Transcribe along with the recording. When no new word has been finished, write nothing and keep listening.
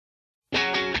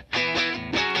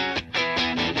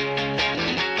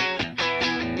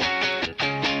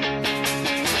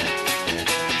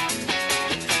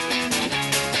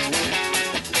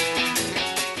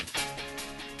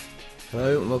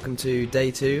welcome to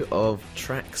day 2 of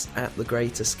Tracks at the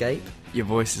Great Escape. Your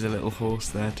voice is a little hoarse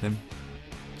there, Tim.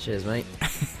 Cheers, mate.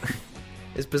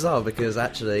 It's bizarre because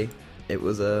actually it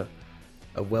was a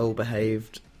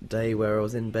well-behaved day where I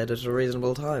was in bed at a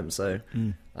reasonable time, so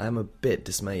I am a bit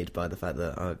dismayed by the fact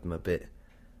that I'm a bit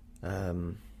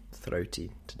throaty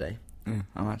today. Yeah,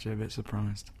 I'm actually a bit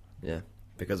surprised. Yeah,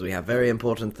 because we have very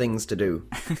important things to do.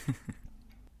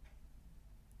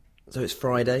 So it's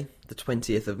Friday, the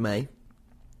 20th of May.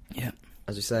 Yeah.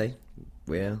 As we say,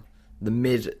 we're the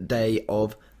midday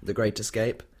of the Great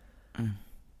Escape.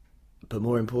 But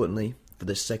more importantly, for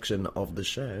this section of the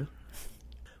show,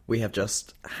 we have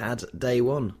just had day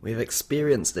 1. We've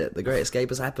experienced it. The Great Escape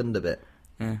has happened a bit.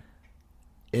 Yeah.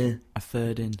 Yeah. A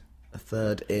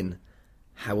third in.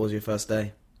 How was your first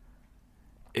day?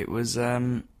 It was,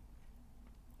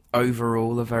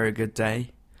 overall a very good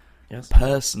day. Yes.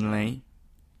 Personally,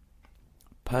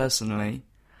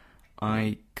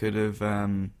 I could have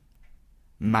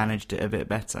managed it a bit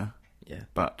better. Yeah.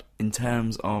 But in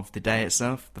terms of the day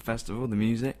itself, the festival, the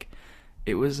music,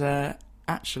 it was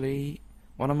actually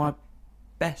one of my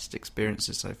best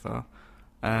experiences so far.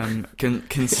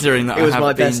 Considering that it was I have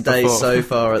my been best day before. so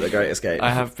far at the Great Escape.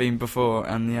 I have been before,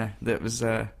 and yeah, that was.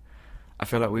 I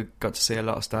feel like we got to see a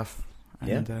lot of stuff.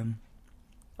 And, yeah.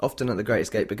 Often at the Great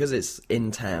Escape, because it's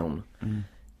in town,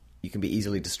 you can be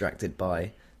easily distracted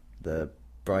by the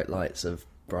bright lights of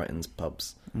Brighton's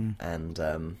pubs and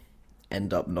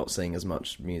end up not seeing as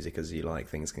much music as you like.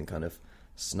 Things can kind of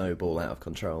snowball out of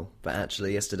control. But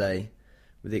actually yesterday,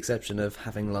 with the exception of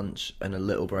having lunch and a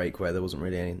little break where there wasn't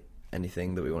really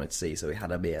anything that we wanted to see, so we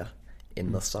had a beer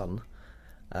in the sun,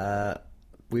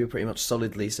 we were pretty much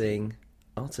solidly seeing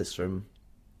artists from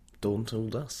dawn till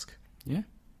dusk. Yeah.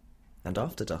 And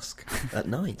after dusk, at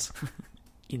night.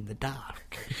 In the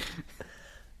dark.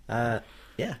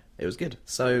 Yeah, it was good.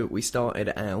 So we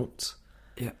started out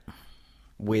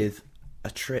with a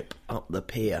trip up the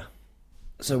pier.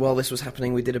 So while this was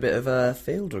happening, we did a bit of a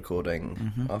field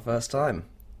recording, our first time.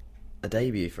 A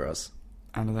debut for us.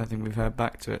 And I don't think we've heard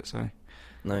back to it, so...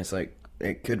 No, it's like,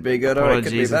 it could be good or it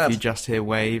could be apologies bad. if you just hear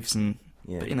waves and...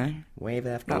 Yeah. But, you know... Wave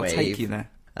after that'll wave. take you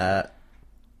there.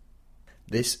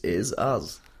 This is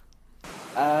us.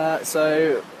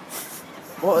 So,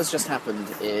 what has just happened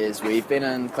is we've been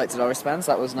and collected our wristbands.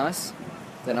 That was nice.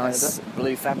 The nice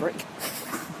blue fabric.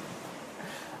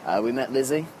 We met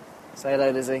Lizzie. Say hello,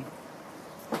 Lizzie.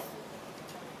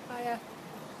 Hiya.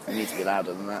 You need to be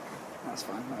louder than that. That's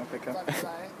fine, that'll pick up.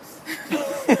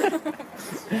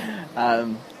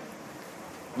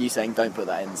 You saying don't put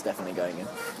that in is definitely going in.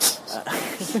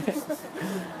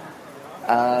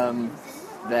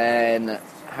 Then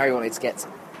Harry wanted to get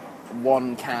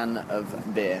 1 can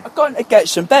of beer. I've got to get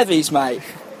some bevies, mate.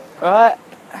 Alright?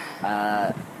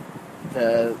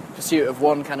 The pursuit of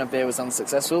 1 can of beer was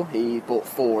unsuccessful. He bought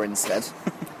 4 instead,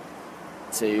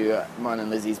 to mine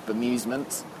and Lizzie's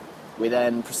bemusement. We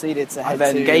then proceeded to head I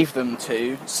then to... gave them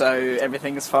 2, so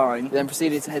everything is fine. We then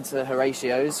proceeded to head to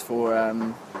Horatio's for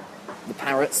the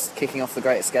parrots kicking off the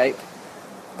Great Escape,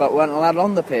 but weren't allowed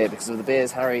on the pier because of the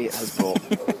beers Harry has bought,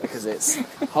 because it's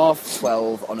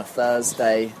 12:30 on a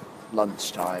Thursday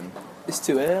lunchtime. It's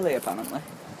too early, apparently.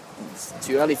 It's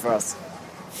too early for us.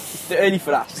 It's too early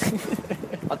for us.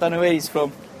 I don't know where he's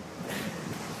from.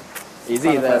 He's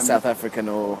Kind of, either South African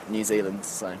or New Zealand,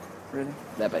 so Really?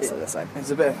 they're basically the same.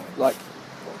 It's a bit of, like,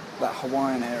 that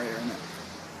Hawaiian area, isn't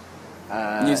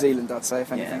it? New Zealand, I'd say,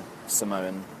 if anything. Yeah,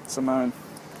 Samoan. Samoan.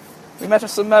 We met a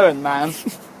Samoan man.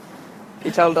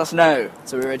 He told us no.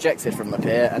 So we were ejected from the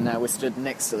pier, and now we're stood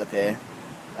next to the pier,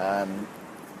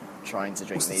 trying to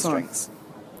drink What's the these time? drinks.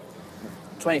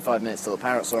 25 minutes till the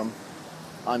parrots are on.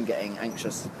 I'm getting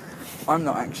anxious. I'm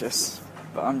not anxious,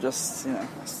 but I'm just, you know,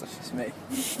 that's just me.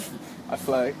 I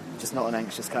flow. Just not an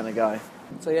anxious kind of guy.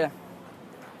 So yeah,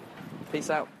 peace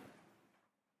out.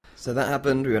 So that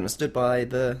happened. We went and stood by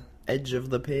the edge of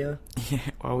the pier.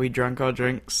 Yeah, while we drank our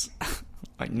drinks.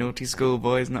 Like naughty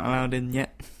schoolboys not allowed in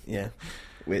yet. Yeah,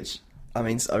 which, I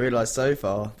mean, I realised so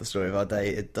far, the story of our day,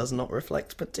 it does not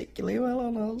reflect particularly well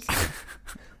on us.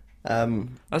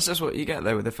 That's just what you get,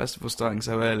 though, with the festival starting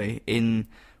so early,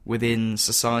 within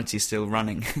society still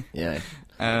running. Yeah.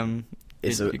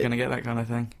 You're going to get that kind of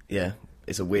thing. Yeah,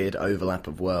 it's a weird overlap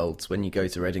of worlds. When you go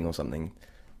to Reading or something,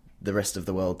 the rest of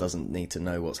the world doesn't need to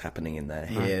know what's happening in there.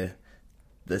 No. Here,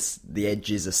 the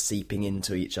edges are seeping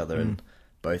into each other, and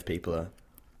both people are...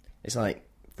 It's like,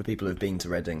 for people who've been to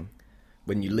Reading,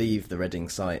 when you leave the Reading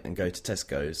site and go to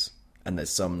Tesco's, and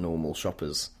there's some normal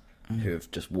shoppers who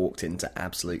have just walked into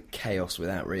absolute chaos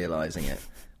without realising it,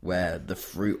 where the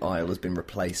fruit aisle has been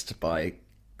replaced by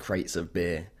crates of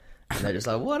beer, And they're just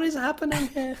like, what is happening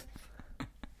here?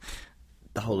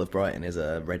 The whole of Brighton is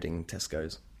a Reading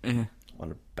Tesco's Yeah.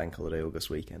 on a bank holiday August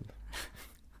weekend.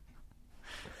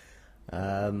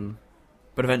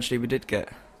 But eventually we did get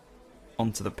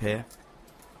onto the pier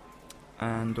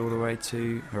and all the way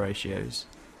to Horatio's.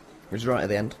 Which is right at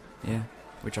the end. Yeah,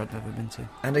 which I'd never been to.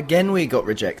 And again we got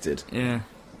rejected. Yeah.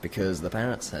 Because the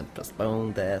Parrots had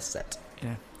postponed their set.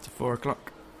 Yeah, to 4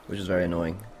 o'clock. Which is very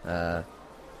annoying.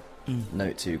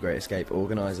 Note to Great Escape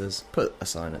organisers, put a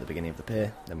sign at the beginning of the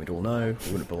pier, then we'd all know,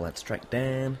 we wouldn't have all had to track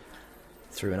down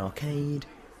through an arcade.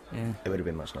 Yeah. It would have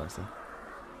been much nicer.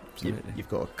 You've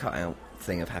got a cut-out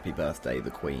thing of Happy Birthday, the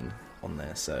Queen, on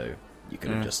there, so you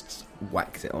could have just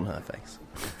whacked it on her face.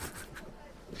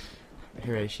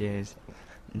 Here she is.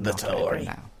 The Tory.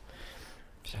 Now.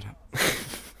 Shut up.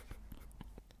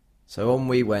 So on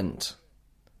we went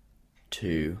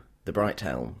to the Bright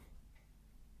Helm.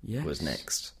 Yes. Was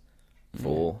next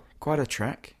for... Quite a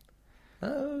trek.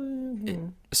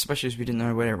 Especially as we didn't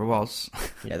know where it was.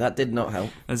 Yeah, that did not help.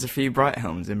 There's a few Bright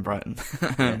Helms in Brighton.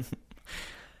 Yeah.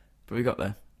 But we got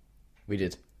there. We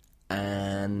did.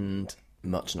 And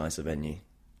much nicer venue.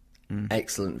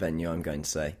 Excellent venue, I'm going to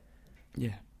say.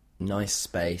 Yeah. Nice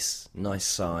space, nice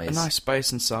size. A nice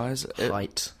space and size.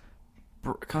 Height.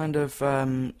 Kind of,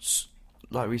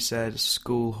 like we said,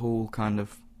 school hall kind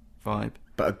of vibe.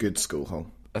 But a good school hall.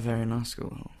 A very nice school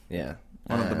hall. Yeah.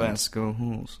 One of the best school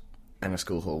halls. And a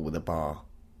school hall with a bar.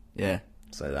 Yeah.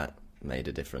 So that made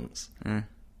a difference. Yeah.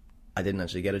 I didn't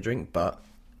actually get a drink, but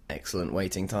excellent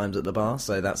waiting times at the bar,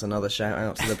 so that's another shout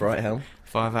out to the Bright Helm.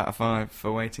 5 out of 5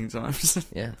 for waiting times.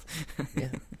 Yeah.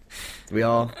 Yeah. We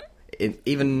are,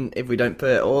 even if we don't put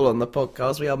it all on the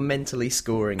podcast, we are mentally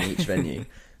scoring each venue.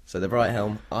 So the Bright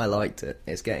Helm, I liked it.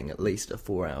 It's getting at least a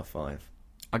 4 out of 5.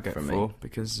 I get from 4 me.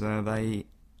 because they...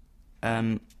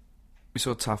 we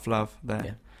saw Tough Love there.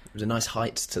 Yeah. It was a nice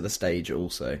height to the stage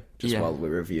also, just while we're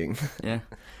reviewing. Yeah.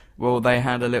 Well, they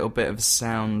had a little bit of a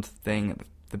sound thing at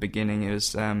the beginning. It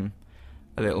was a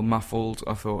little muffled.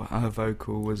 I thought her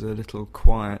vocal was a little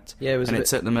quiet. Yeah, it was. And it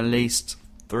took them at least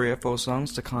 3 or 4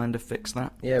 songs to kind of fix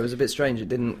that. Yeah, it was a bit strange. It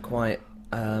didn't quite...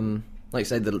 like you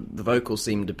say, the vocal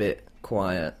seemed a bit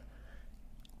quiet.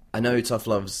 I know Tough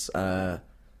Love's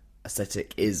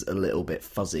aesthetic is a little bit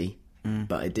fuzzy,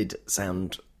 but it did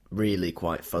sound really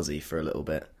quite fuzzy for a little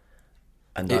bit.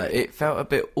 And it felt a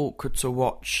bit awkward to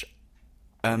watch,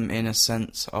 in a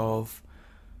sense of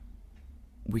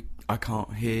I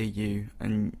can't hear you,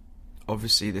 and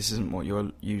obviously this isn't what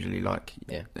you're usually like.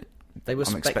 Yeah, they were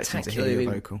I'm expecting to hear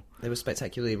your vocal. They were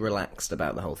spectacularly relaxed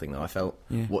about the whole thing, though. I felt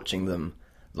watching them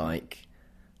like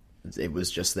it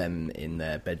was just them in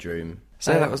their bedroom.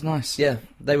 So that was nice. Yeah,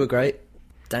 they were great.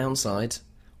 Downside,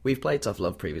 we've played Tough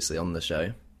Love previously on the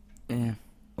show. Yeah.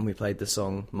 And we played the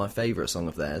song, my favourite song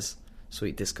of theirs,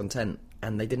 Sweet Discontent,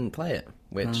 and they didn't play it,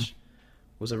 which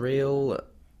was a real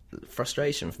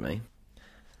frustration for me.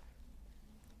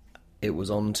 It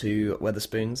was on to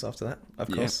Wetherspoons after that,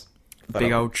 of course.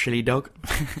 Big old chili dog.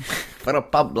 For a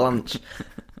pub lunch,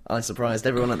 I surprised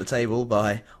everyone at the table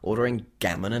by ordering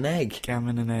gammon and egg.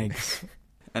 Gammon and eggs.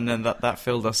 And then that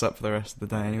filled us up for the rest of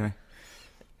the day anyway.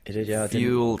 It did, yeah.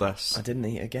 Fueled us. I didn't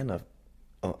eat again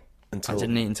until... I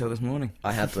didn't eat until this morning.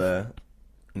 I had a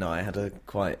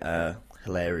quite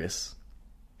hilarious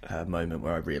moment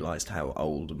where I realised how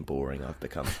old and boring I've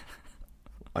become.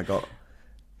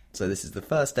 So this is the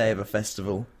first day of a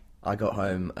festival. I got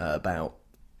home at about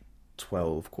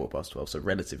 12:15, so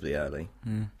relatively early.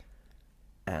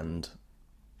 And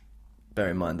bear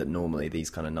in mind that normally these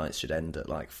kind of nights should end at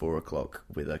like 4 o'clock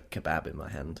with a kebab in my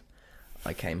hand.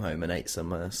 I came home and ate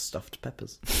some stuffed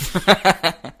peppers.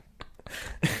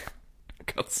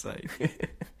 God's sake.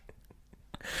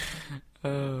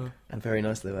 Oh. And very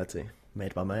nice they were too.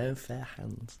 Made by my own fair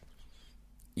hands.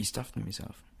 You stuffed them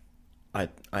yourself?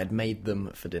 I'd made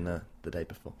them for dinner the day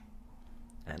before.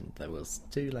 And there was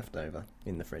 2 left over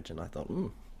in the fridge, and I thought,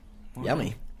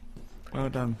 yummy. Well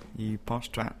done, you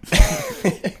posh twat.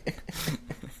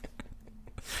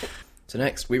 So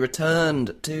next, we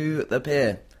returned to the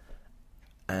pier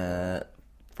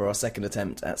for our second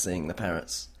attempt at seeing the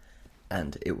Parrots.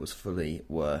 And it was fully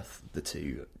worth the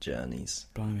 2 journeys.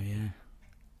 Blimey, yeah.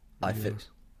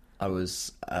 I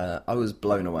was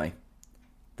blown away.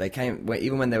 They came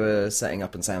even when they were setting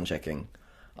up and sound checking.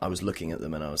 I was looking at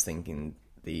them and I was thinking,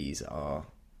 these are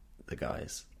the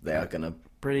guys. They are gonna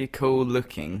pretty cool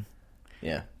looking.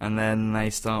 Yeah. And then they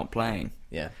start playing.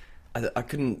 Yeah. I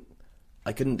couldn't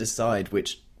decide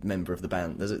which member of the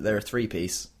band. They're a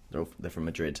 3-piece. They're from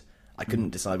Madrid. I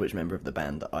couldn't decide which member of the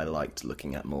band that I liked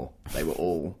looking at more. They were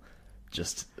all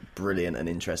just brilliant and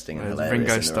interesting and There's hilarious.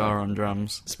 Ringo in their Starr own- on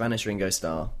drums. Spanish Ringo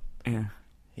Starr. Yeah.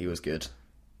 He was good.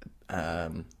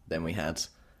 Then we had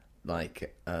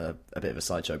like a bit of a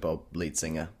Sideshow Bob lead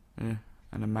singer. Yeah.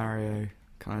 And a Mario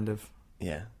kind of.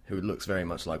 Yeah, who looks very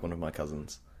much like one of my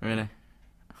cousins. Really?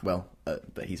 Well,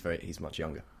 but he's much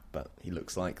younger. But he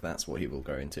looks like that's what he will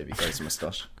grow into if he grows a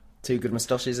moustache. 2 good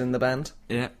moustaches in the band.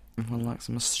 Yeah. Everyone likes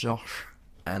a moustache.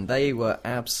 And they were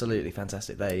absolutely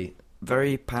fantastic.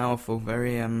 Very powerful,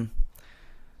 very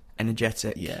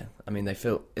energetic. Yeah, I mean,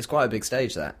 it's quite a big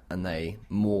stage, that, and they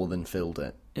more than filled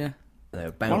it. Yeah. They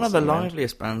were bouncing One of the around.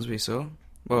 liveliest bands we saw.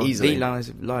 Well, Easily.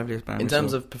 the liveliest band In we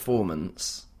terms saw. of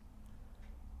performance,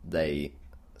 they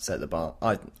set the bar.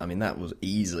 I mean, that was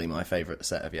easily my favourite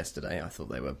set of yesterday. I thought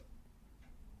they were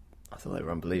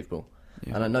unbelievable.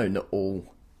 Yeah. And I know not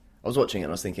all. I was watching it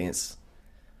and I was thinking, it's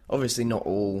obviously not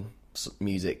all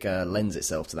music lends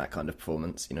itself to that kind of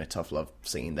performance. You know, Tough Love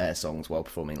singing their songs while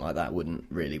performing like that wouldn't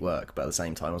really work. But at the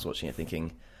same time, I was watching it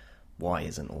thinking, why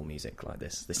isn't all music like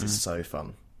this? This is so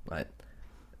fun. Like,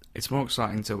 it's more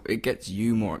exciting it gets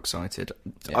you more excited.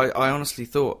 Yeah. I honestly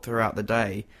thought throughout the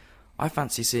day, I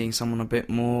fancy seeing someone with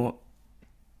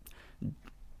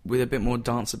a bit more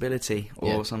danceability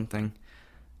or something.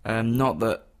 Not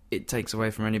that it takes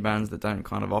away from any bands that don't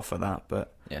kind of offer that,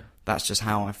 but yeah, that's just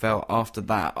how I felt. After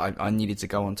that, I needed to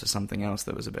go on to something else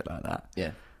that was a bit like that.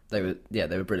 yeah. They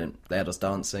were brilliant. They had us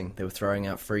dancing. They were throwing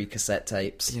out free cassette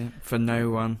tapes. Yeah, for no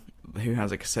one who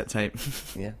has a cassette tape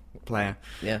Yeah, player.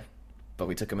 yeah. But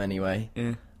we took them anyway.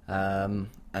 Yeah.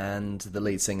 And the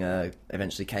lead singer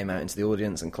eventually came out into the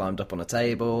audience and climbed up on a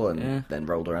table and then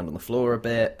rolled around on the floor a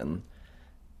bit, and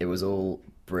it was all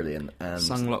brilliant. And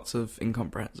Sung lots of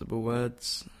incomprehensible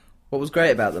words. what was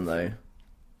great about them, though,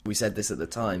 we said this at the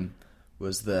time,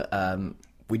 was that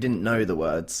we didn't know the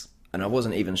words, and I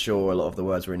wasn't even sure a lot of the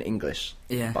words were in English.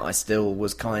 Yeah. But I still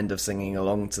was kind of singing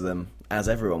along to them, as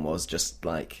everyone was, just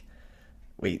like,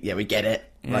 we get it.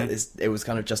 Yeah. Like, it was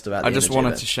kind of just about the I just energy wanted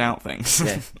of it. to shout things.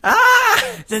 Yeah.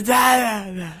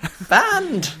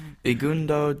 Band!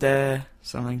 Igundo de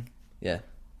something. Yeah.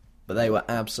 But they were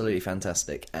absolutely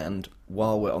fantastic, and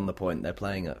while we're on the point, they're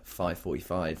playing at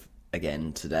 5:45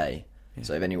 again today. Yeah.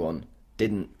 So if anyone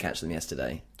didn't catch them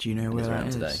yesterday, Do you know and where is that around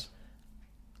is? today,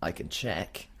 I can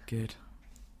check. Good.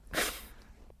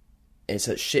 It's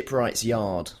at Shipwright's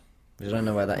Yard, which I don't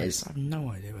know where that is. I have no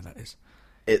idea where that is.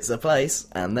 It's a place,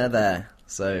 and they're there.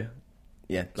 So,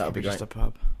 yeah, that would be great. Just a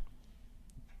pub.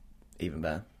 Even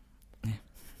better. Yeah.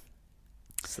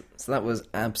 So that was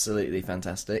absolutely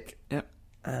fantastic. Yep.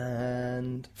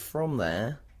 And from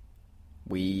there,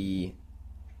 we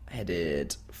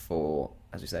headed for,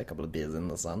 as we say, a couple of beers in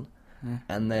the sun. Yeah.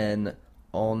 And then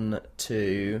on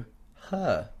to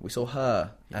Her. We saw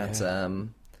Her at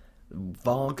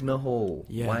Wagner Hall.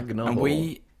 Yeah. Wagner and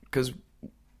Hall. because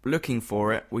looking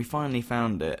for it, we finally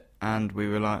found it, and we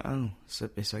were like, oh,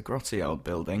 it's a grotty old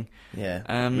building.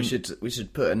 Yeah. We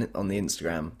should put on the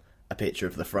Instagram a picture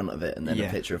of the front of it and then a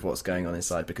picture of what's going on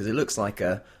inside, because it looks like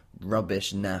a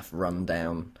rubbish, naff,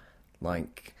 rundown,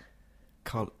 like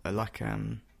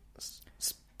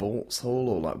sports hall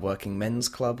or like working men's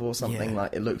club or something.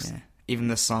 Like, it looks. Yeah. Even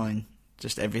the sign,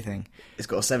 just everything. It's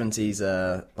got a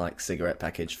 70s like cigarette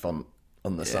package font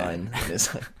on the sign, and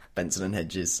it's like Benson and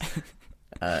Hedges.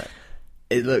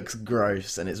 It looks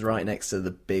gross, and it's right next to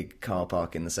the big car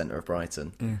park in the centre of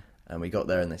Brighton. Yeah. And we got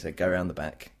there, and they said go around the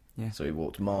back. Yeah. So we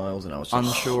walked miles, and I was just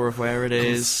Unsure of where it God's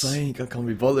is. sake, I can't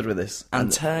be bothered with this. And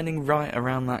turning right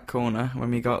around that corner when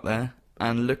we got there,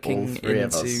 and looking all three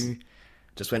of us into...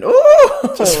 just went,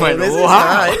 oh! Just went, this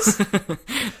wow! is nice.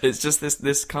 It's just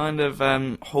this kind of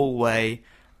hallway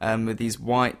with these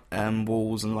white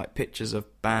walls and like pictures of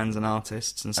bands and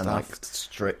artists and And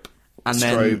stuff. like And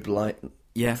then- strobe light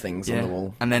Yeah, things yeah. on the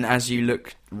wall. And then as you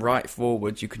look right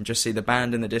forward, you can just see the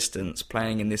band in the distance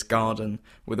playing in this garden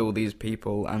with all these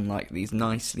people and like these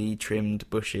nicely trimmed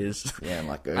bushes. Yeah, and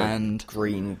like And-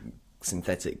 green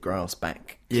synthetic grass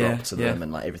backdrop to Yeah. them,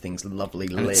 and like everything's lovely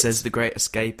And lit. it says The Great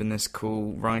Escape in this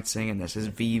cool writing, and it says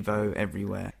Vivo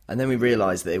everywhere. And then we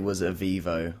realised that it was a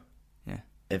Vivo Yeah.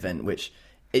 event, which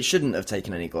it shouldn't have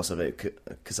taken any gloss of it,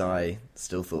 because I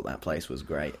still thought that place was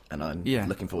great, and I'm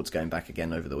looking forward to going back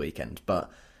again over the weekend.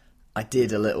 But I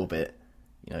did a little bit,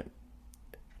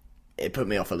 it put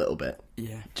me off a little bit.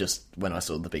 Yeah. Just when I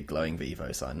saw the big glowing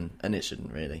Vivo sign, and it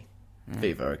shouldn't really.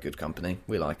 Vivo are a good company.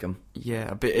 We like them.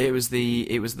 Yeah, but it was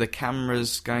the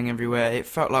cameras going everywhere. It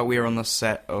felt like we were on the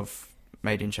set of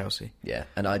Made in Chelsea. Yeah,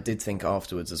 and I did think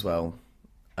afterwards as well,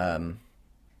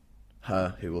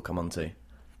 Her, who we'll come on to,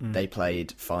 they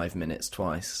played 5 minutes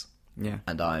twice. Yeah.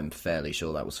 And I'm fairly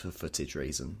sure that was for footage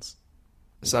reasons.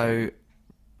 So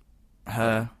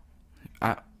her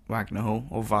at Wagner Hall,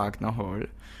 or Wagner Hall.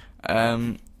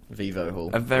 Vivo Hall.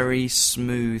 A very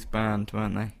smooth band,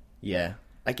 weren't they? Yeah.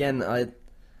 Again, I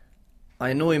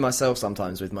annoy myself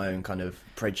sometimes with my own kind of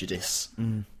prejudice,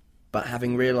 but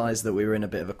having realised that we were in a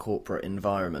bit of a corporate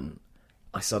environment,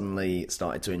 I suddenly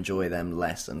started to enjoy them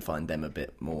less and find them a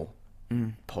bit more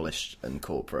polished and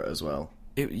corporate as well.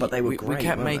 But they were great, we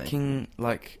kept weren't making,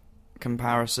 like,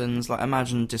 comparisons. Like,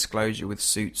 imagine Disclosure with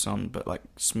suits on, but, like,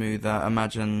 smoother.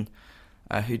 Imagine,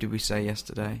 who did we say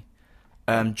yesterday?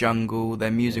 Jungle.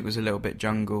 Their music was a little bit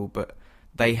jungle, but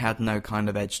they had no kind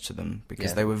of edge to them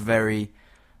because they were very...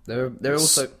 They're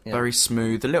also very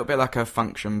smooth, a little bit like a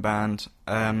function band,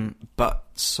 but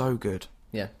so good.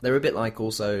 Yeah, they're a bit like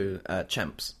also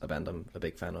Champs, a band I'm a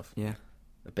big fan of. Yeah,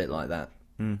 a bit like that.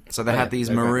 So they had these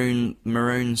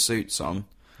maroon suits on,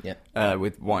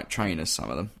 with white trainers. Some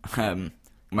of them,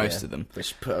 most of them.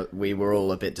 Which we were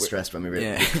all a bit distressed when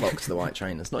we clocked the white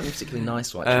trainers. Not even particularly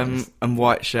nice white trainers. And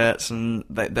white shirts, and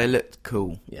they looked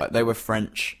cool. Yeah. Like, they were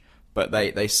French, but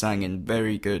they sang in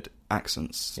very good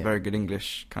accents, very good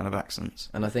English kind of accents.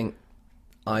 And I think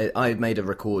I made a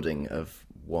recording of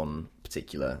one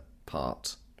particular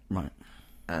part. Right.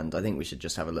 And I think we should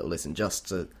just have a little listen just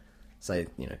to say,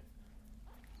 you know,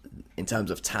 in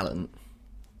terms of talent,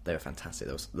 they were fantastic.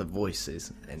 The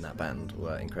voices in that band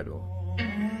were incredible.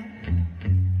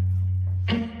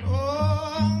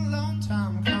 Oh, long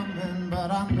time coming, but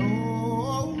I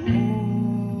know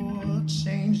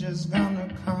change is gonna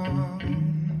come.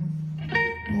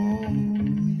 Oh,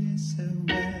 yes it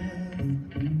will.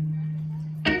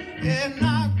 And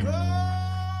I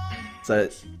go. So,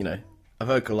 you know, a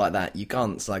vocal like that, you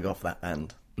can't slag off that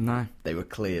band. No. They were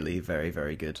clearly very,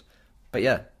 very good. But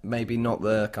yeah, maybe not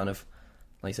the kind of,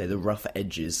 like you say, the rough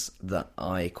edges that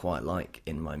I quite like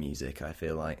in my music. I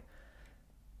feel like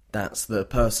that's the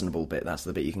personable bit. That's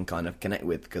the bit you can kind of connect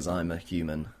with, because I'm a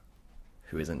human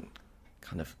who isn't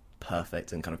kind of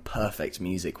perfect, and kind of perfect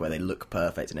music where they look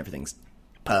perfect and everything's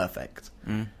perfect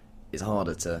is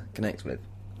harder to connect with,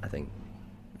 I think.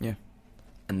 Yeah.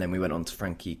 And then we went on to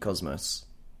Frankie Cosmos.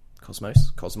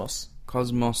 Cosmos?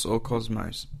 Cosmos or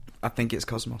Cosmos. I think it's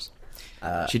Cosmos.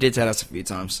 She did tell us a few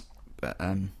times, but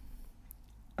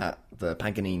at the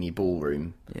Paganini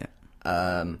Ballroom. Yeah.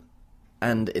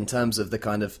 And in terms of the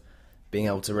kind of being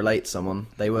able to relate to someone,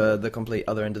 they were the complete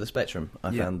other end of the spectrum.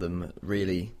 I found them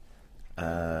really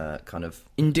kind of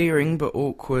endearing but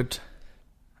awkward,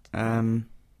 a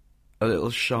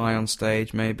little shy on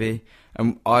stage maybe.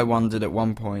 And I wondered at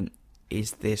one point,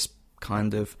 is this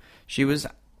kind of... She was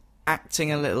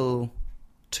acting a little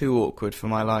too awkward for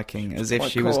my liking, as if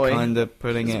she was kind of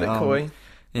putting it on. Coy.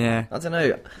 Yeah. I don't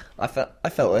know. I felt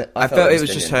it. I felt it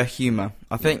was just her humour.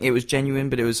 I think it was genuine,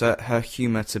 but it was her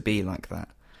humour to be like that.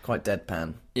 Quite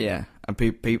deadpan. Yeah, and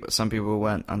some people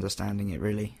weren't understanding it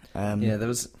really. Yeah,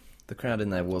 the crowd in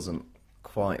there wasn't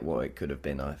quite what it could have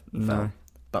been, I felt. No.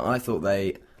 But I thought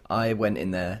I went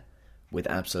in there with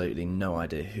absolutely no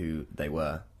idea who they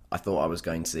were. I thought I was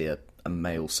going to see a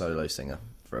male solo singer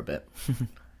for a bit.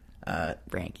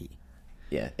 Frankie.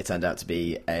 Yeah, it turned out to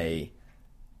be a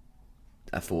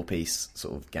four-piece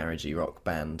sort of garagey rock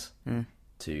band,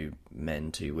 2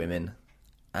 men, 2 women,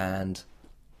 and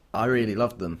I really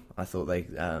loved them. I thought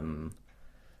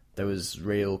there was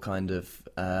real kind of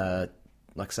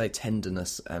like I say,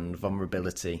 tenderness and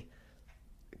vulnerability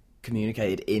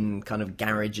communicated in kind of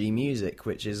garagey music,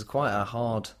 which is quite a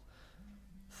hard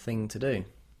thing to do.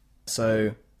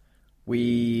 So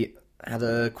we had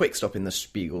a quick stop in the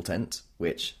Spiegel tent,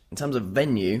 which, in terms of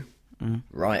venue,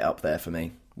 right up there for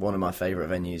me. One of my favourite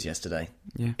venues yesterday.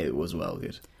 Yeah. It was well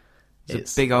good.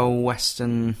 It's a big old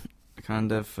Western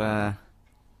kind of...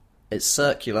 It's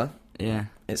circular. Yeah.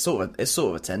 It's sort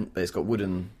of a tent, but it's got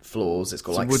wooden floors. It's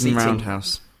got like a wooden seating,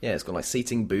 roundhouse. Yeah, it's got like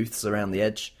seating booths around the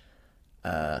edge.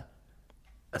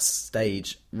 A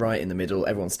stage right in the middle.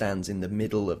 Everyone stands in the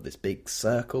middle of this big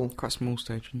circle. Quite a small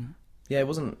stage, isn't it? Yeah, it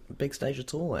wasn't a big stage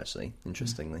at all, actually,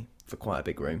 interestingly, for quite a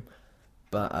big room.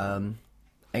 But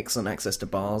excellent access to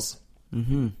bars.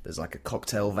 Mm-hmm. There's like a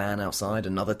cocktail van outside,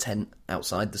 another tent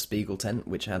outside the Spiegel tent,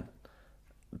 which had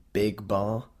a big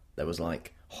bar. There was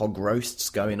like hog roasts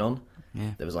going on.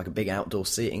 Yeah. There was like a big outdoor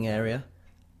seating area.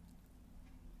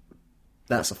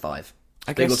 That's a 5.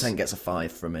 I Spiegel guess tent gets a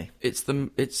 5 from me. It's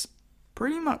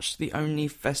pretty much the only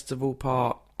festival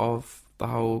part of the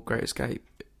whole Great Escape.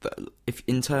 If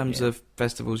in terms of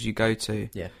festivals you go to,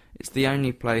 it's the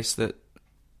only place that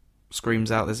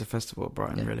screams out there's a festival at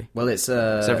Brighton, really. Well, it's...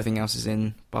 so everything else is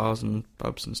in bars and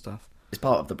pubs and stuff. It's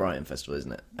part of the Brighton Festival,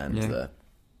 isn't it? And the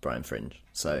Brighton Fringe.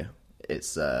 So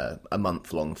it's a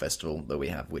month-long festival that we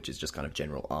have, which is just kind of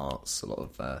general arts, a lot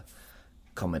of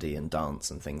comedy and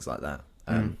dance and things like that.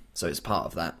 So it's part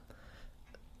of that,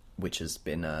 which has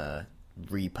been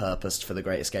repurposed for The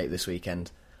Great Escape this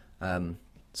weekend.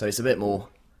 So it's a bit more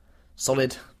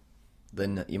solid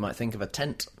than you might think of a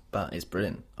tent, but it's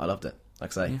brilliant. I loved it.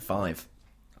 Like I say, 5.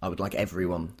 I would like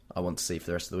everyone I want to see for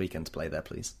the rest of the weekend to play there,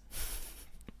 please.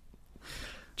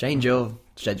 Change your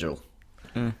schedule.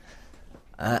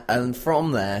 And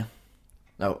from there...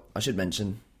 Oh, I should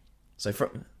mention... So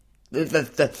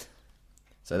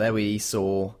there we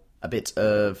saw a bit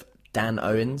of Dan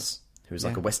Owens, who's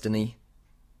like a westerny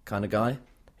kind of guy,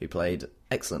 who played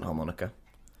excellent harmonica.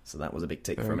 So that was a big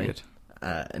tick for me. Good.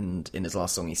 And in his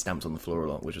last song, he stamped on the floor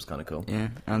a lot, which was kind of cool. Yeah,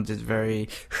 and did very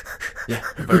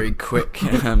quick. He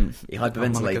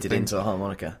hyperventilated into a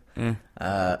harmonica. Yeah.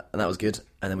 And that was good.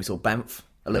 And then we saw Banff,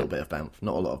 a little bit of Banff,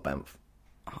 not a lot of Banff.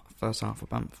 First half of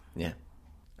Banff. Yeah.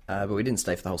 But we didn't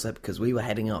stay for the whole set because we were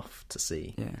heading off to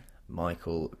see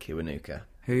Michael Kiwanuka.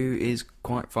 Who is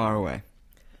quite far away.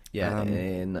 Yeah,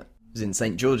 it was in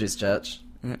St George's Church,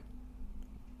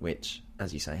 which,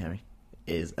 as you say, Harry,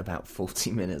 is about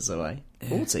 40 minutes away. Yeah.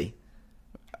 40?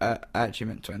 I actually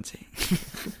meant 20.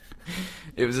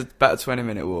 It was about a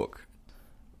 20-minute walk.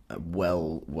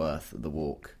 Well worth the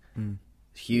walk.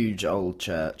 Huge old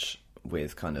church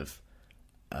with kind of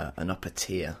an upper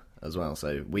tier as well.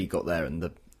 So we got there and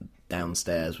the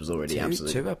downstairs was already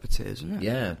absolutely... Two upper tiers, isn't it?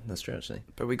 Yeah, that's true, actually.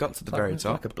 But we got to the very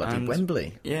top. Like a bloody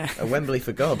Wembley. Yeah. A Wembley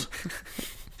for God.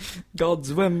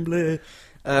 God's Wembley.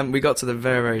 We got to the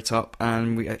very, very top,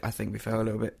 and I think we felt a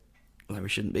little bit like we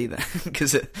shouldn't be there,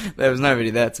 because there was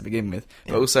nobody there to begin with.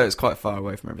 But also, it's quite far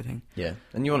away from everything. Yeah,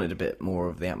 and you wanted a bit more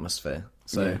of the atmosphere.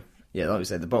 So, yeah, like we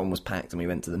said, the bottom was packed, and we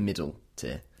went to the middle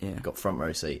tier. Yeah. Got front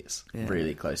row seats,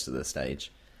 really close to the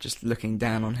stage. Just looking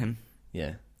down on him.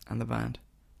 Yeah. And the band.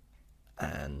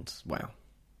 And, wow.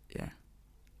 Yeah.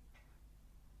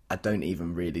 I don't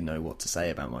even really know what to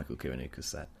say about Michael Kiwanuka's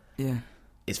set. Yeah.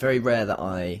 It's very rare that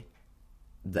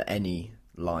any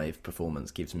live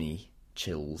performance gives me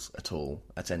chills at all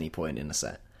at any point in a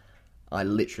set. I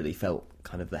literally felt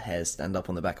kind of the hairs stand up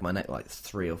on the back of my neck like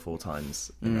 3 or 4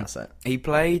 times in that set. He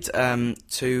played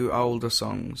 2 older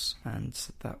songs, and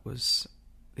that was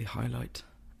the highlight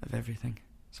of everything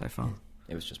so far.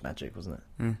 It was just magic, wasn't it?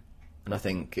 Yeah. And I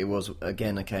think it was,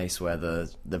 again, a case where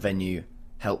the venue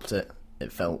helped it.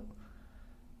 It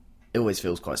always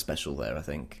feels quite special there, I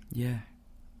think. Yeah.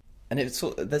 And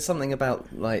there's something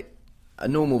about, like, a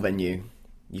normal venue,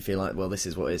 you feel like, well, this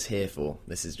is what it's here for.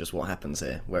 This is just what happens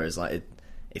here. Whereas, like,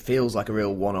 it feels like a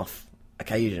real one-off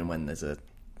occasion when there's a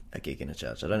gig in a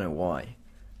church. I don't know why,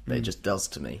 but it just does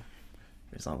to me.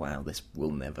 It's like, wow, this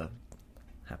will never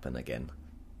happen again.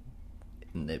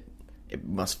 And it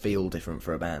must feel different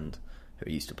for a band who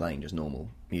are used to playing just normal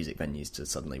music venues to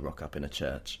suddenly rock up in a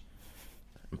church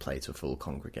and play to a full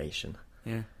congregation.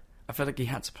 Yeah. I felt like he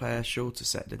had to play a shorter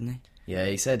set, didn't he? Yeah,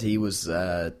 he said he was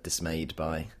dismayed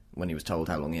by when he was told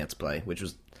how long he had to play, which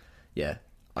was, I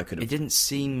could have... It didn't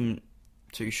seem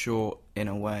too short in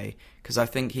a way, because I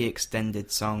think he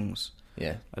extended songs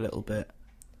a little bit.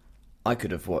 I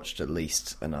could have watched at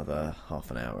least another half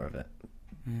an hour of it.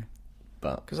 Yeah.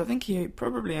 But because I think he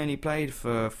probably only played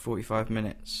for 45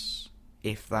 minutes,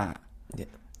 if that. Yeah.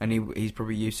 And he's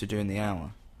probably used to doing the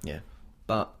hour. Yeah.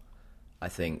 But I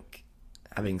think,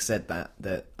 having said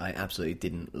that I absolutely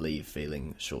didn't leave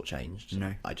feeling shortchanged.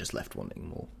 No. I just left wanting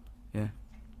more. Yeah.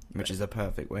 Which is the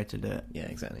perfect way to do it. Yeah,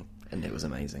 exactly. And it was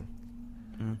amazing.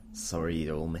 Sorry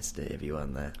you all missed it if you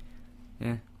weren't there.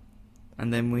 Yeah.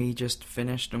 And then we just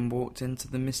finished and walked into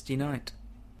the misty night.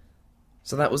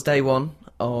 So that was day 1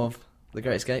 of The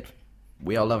Great Escape.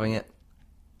 We are loving it.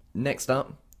 Next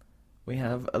up, we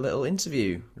have a little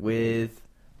interview with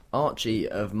Archie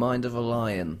of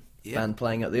Mindofalion, band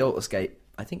playing at the Escape,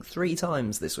 I think 3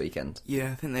 times this weekend.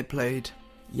 Yeah, I think they played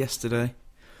yesterday.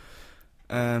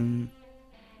 And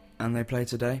they play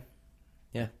today.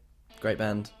 Yeah, great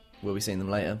band. We'll be seeing them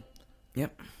later.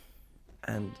 Yep.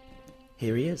 And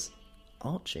here he is,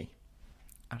 Archie.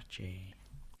 Archie.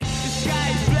 The sky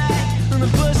is black on the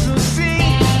bus will sing.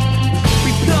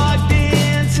 We plugged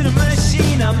into the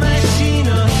machine, our machine.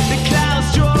 The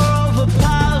clouds draw over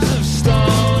piles of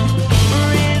stone.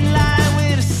 We're in line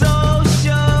with a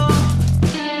social.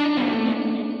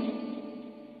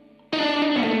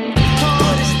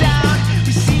 Hold us down,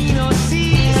 we see no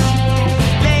seas.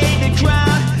 Lay the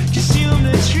ground, consume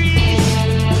the trees.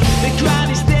 The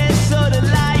ground is dead, so the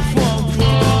life won't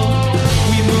grow.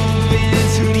 We move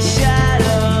into the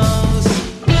shadows.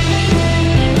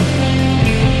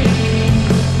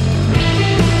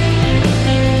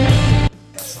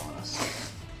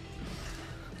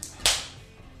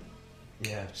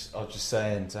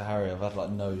 saying to Harry, I've had like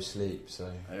no sleep, so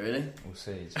Oh, really? we'll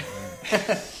see. Do you know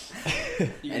what I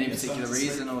mean? Any particular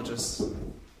reason, or just...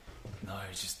 No,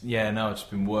 I've just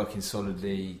been working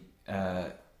solidly.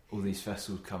 All these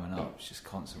festivals coming up, it's just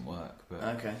constant work. But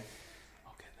Okay.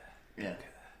 I'll get there.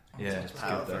 Yeah. Yeah, On it's top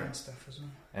good of all the though. band stuff as well.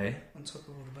 Eh? On top of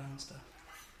all the band stuff.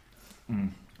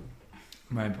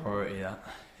 Main priority, that.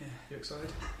 Yeah, you excited?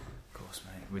 Of course,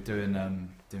 mate. We're doing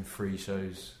 3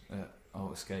 shows at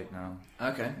Alt Escape now.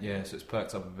 Okay. Yeah, so it's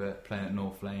perked up a bit. Playing at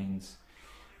North Lanes,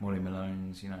 Molly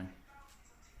Malone's, you know.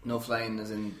 North Lane,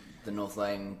 as in the North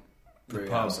Lane The brew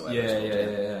pub. house or whatever it's called,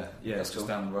 Yeah, That's it's cool. just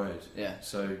down the road. Yeah.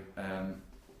 So,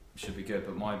 should be good.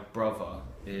 But my brother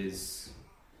he's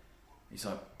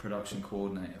like production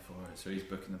coordinator for it, so he's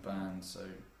booking the band, so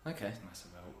Okay. it's a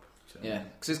massive help. Do you know what I Yeah,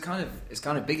 mean? because it's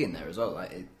kind of big in there as well.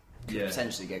 Like it could Yeah.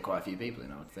 potentially get quite a few people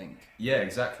in, I would think. Yeah,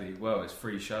 exactly. Well, it's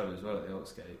free show as well at the Alt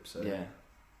Escape, so Yeah.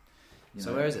 you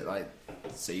So know. where is it? Like,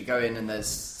 so you go in and there's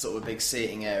sort of a big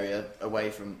seating area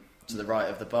away from to the right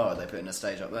of the bar. They put in a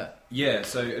stage up there. Yeah,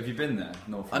 so have you been there,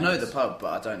 North I know Lanes? the pub,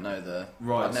 but I don't know the.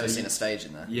 Right, I've never so seen you- a stage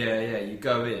in there. Yeah, you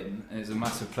go in, and it's a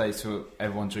massive place where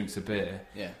everyone drinks a beer,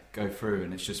 Yeah, go through,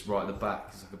 and it's just right at the back.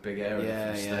 It's like a big area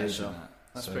Yeah, for the yeah, stage sure. and that.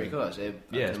 that's So- pretty cool. Actually, I Yeah,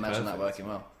 can it's imagine that perfect. working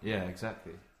well. Yeah,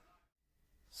 exactly.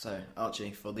 So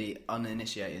Archie, for the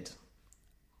uninitiated,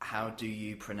 how do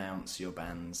you pronounce your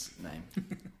band's name?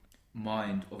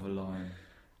 Mind of a Lion.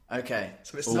 Okay,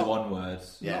 So it's All not, one word.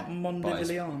 Yeah. not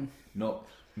Mindofalion. Not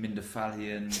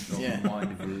Mindofalion, not Yeah.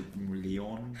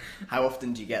 Mindofalion. how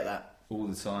often do you get that? All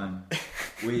the time.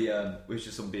 We was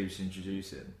just on BBC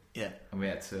Introducing, Yeah, and we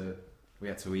had to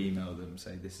email them,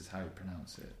 say this is how you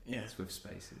pronounce it. yeah. It's with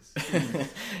spaces.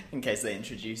 In case they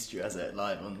introduced you as it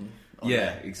live on Yeah,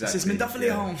 there. exactly. This is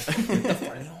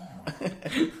Mindofalion.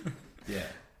 Yeah,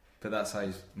 but that's how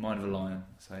you, Mind of a Lion.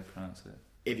 That's how you pronounce it.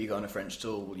 If you go on a French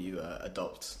tour, will you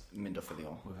adopt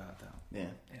Mindofalion? Without doubt. Yeah,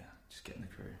 Yeah, just getting the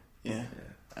crew. yeah, Yeah.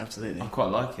 absolutely. I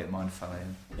quite like it,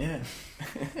 Mindofalion. Yeah,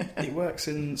 It works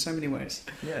in so many ways.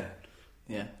 Yeah.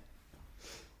 yeah.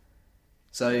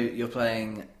 So you're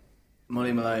playing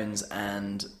Molly Malone's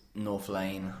and North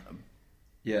Lane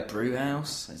Yeah. Brew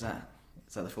House. Is that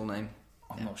the full name?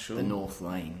 I'm Yeah. not sure. The North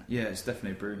Lane. Yeah, it's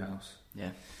definitely a brew house.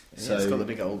 Yeah. So- It's got the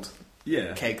big old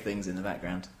Yeah. keg things in the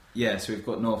background. Yeah, so we've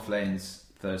got North Lanes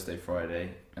Thursday,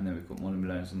 Friday, and then we've got Molly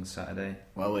Malone's on the Saturday.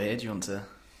 While we're here, do you want to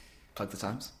plug the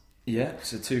times? Yeah,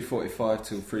 so 2:45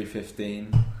 till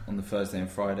 3:15 on the Thursday and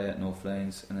Friday at North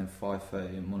Lanes, and then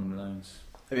 5:30 at Molly Malone's.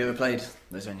 Have you ever played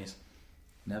those venues?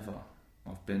 Never.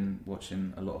 I've been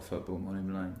watching a lot of football at Molly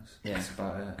Malone's. Yeah. That's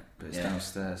about it. But it's Yeah.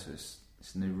 downstairs, so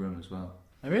it's a new room as well.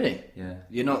 Oh, really? Yeah.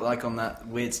 You're not like on that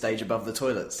weird stage above the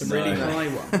toilets? The really No. high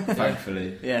one.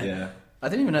 Thankfully. Yeah. Yeah. I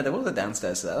didn't even know there was a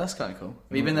downstairs to that. That's kind of cool.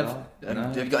 Have you been there? No.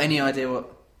 Have you got any idea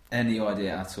what? Any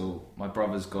idea at all? My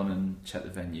brother's gone and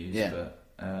checked the venues, Yeah. but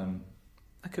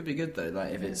That could be good though.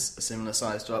 Like if Yeah. it's a similar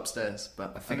size to upstairs,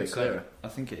 but I think a bit so. clearer. I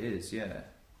think it is, yeah.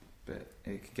 But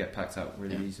it could get packed out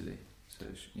really Yeah. easily. So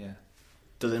yeah.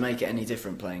 Does it make it any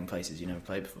different playing places you never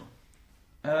played before?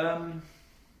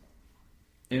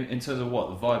 In terms of what,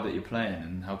 the vibe that you're playing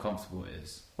and how comfortable it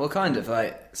is. Well, kind of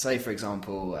like, say for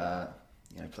example,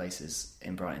 places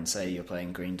in Brighton. Say you're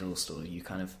playing Green Door Store.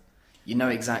 You know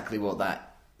exactly what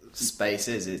that space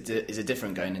is. Is it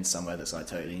different going into somewhere that's like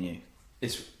totally new?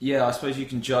 I suppose you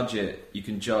can judge it. You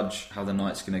can judge how the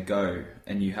night's going to go,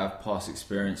 and you have past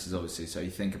experiences, obviously, so you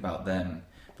think about them.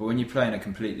 But when you play in a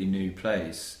completely new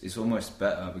place, it's almost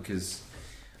better because,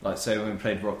 like, say when we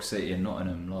played Rock City in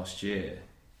Nottingham last year,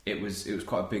 it was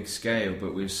quite a big scale,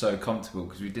 but we were so comfortable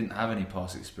because we didn't have any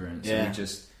past experience. Yeah. So we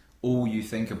just, all you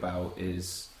think about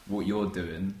is what you're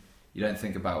doing. You don't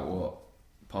think about what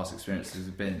past experiences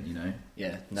have been, you know.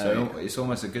 Yeah, So it's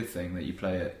almost a good thing that you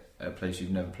play at a place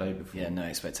you've never played before. Yeah, no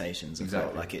expectations of Exactly.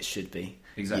 what like it should be.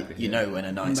 Exactly. You know when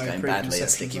a night's No going badly at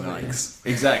preconceptions Sticky of it, Mike's.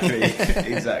 Exactly,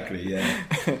 exactly,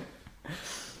 yeah.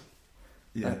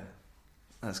 Yeah.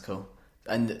 That's cool.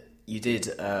 And you did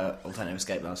Alternative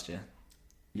Escape last year.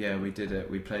 Yeah, we did it.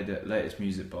 We played at Latest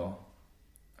Music Bar.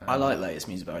 I like Latest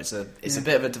Music Bar. It's a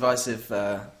bit of a divisive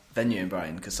venue in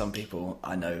Brighton because some people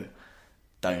I know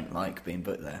don't like being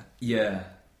booked there. Yeah.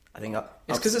 I think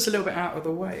It's because it's a little bit out of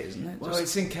the way, isn't it? Well,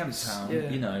 it's in Kemp Town, Yeah.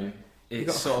 you know. You It's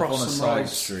gotta sort of cross on a some side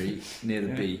roads. street near the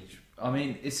Yeah. beach. I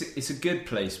mean, it's a good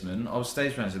placement. I was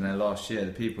stage manager there last year.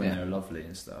 The people in Yeah. there are lovely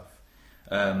and stuff.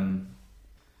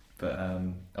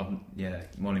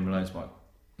 Molly Malone's might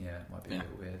be a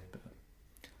bit weird. But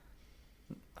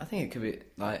I think it could be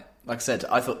like I said.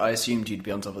 I assumed you'd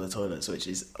be on top of the toilets, which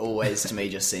is always to me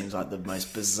just seems like the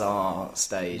most bizarre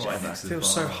stage Right ever. next It to the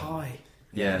feels so bar. high.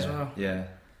 Yeah, as well. yeah.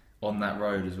 on that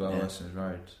road as well, Yeah. Western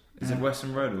Road. Is it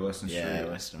Western Road or Western Street? Yeah,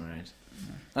 Western Road.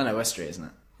 Oh no, West Street, isn't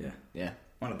it? Yeah. Yeah.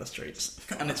 One of the streets.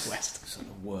 And it's west. It's like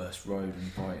the worst road in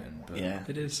Brighton. But Yeah.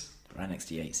 It is. Right next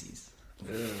to Yates's.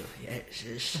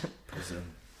 prison.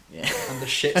 Yeah. And the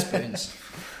shit spoons.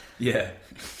 Yeah.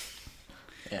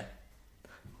 Yeah.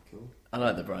 Cool. I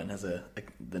like that Brighton has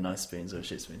the nice spoons or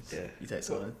shit spoons. Yeah. You take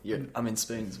someone. I'm in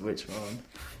spoons. Which one?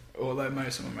 Although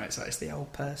most of my mates say it's the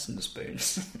old person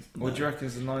spoons. What do you reckon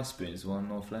is the nice spoons? The one on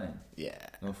North Lane? Yeah.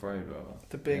 North Road, rather.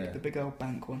 the big old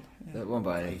bank one. Yeah. That one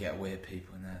by. You get weird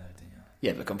people in there, though, don't you?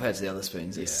 Yeah, but compared to the other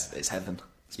spoons, it's heaven.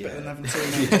 It's better than having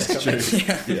Yeah, two it's true.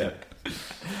 Yeah.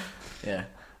 Yeah. Yeah.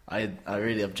 I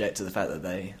really object to the fact that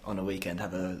they, on a weekend,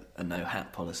 have a no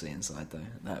hat policy inside, though.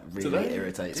 That really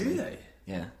irritates me. Do they?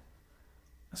 Yeah.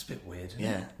 That's a bit weird, isn't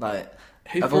Yeah. it? Like,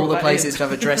 Who of all brought the that places in? to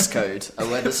have a dress code, a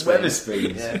Weatherspoons.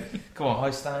 Weatherspoons. Yeah. Come on,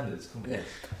 high standards. Come on. Yeah.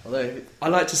 Although, I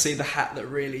like to see the hat that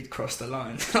really crossed the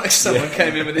line. Like someone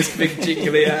came in with this big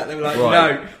jiggly hat. They were like,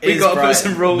 Right. "No, we've Is got to put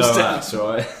Brighton. some rules No, down." that's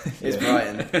right. it's Yeah.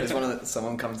 Brighton. It's one of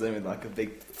someone comes in with like a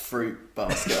big fruit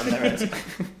basket on their head.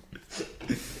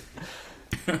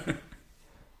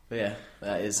 But yeah,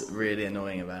 that is really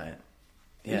annoying about it.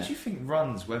 Who Yeah. do you think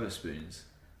runs Weatherspoons?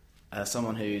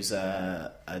 Someone who's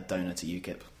a donor to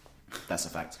UKIP. That's a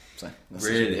fact. So that's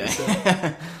Really?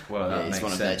 Yeah. Well, that Yeah, he's makes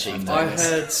one of their sense. chief I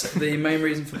donors. heard the main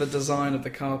reason for the design of the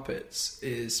carpets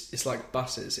is it's like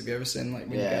buses. Have you ever seen like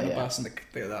when you Yeah, get on a yeah. bus and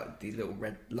they like these little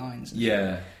red lines? And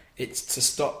Yeah. shit? It's to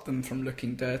stop them from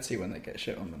looking dirty when they get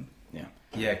shit on them. Yeah.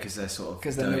 Yeah, because they're sort of...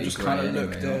 'Cause then they dirty just grey kinda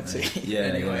look anyway, aren't they? dirty Yeah,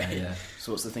 anyway. anyway, yeah.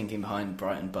 So what's the thinking behind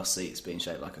Brighton bus seats being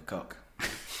shaped like a cock?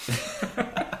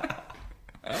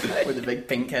 With a big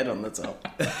pink head on the top.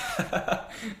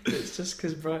 It's just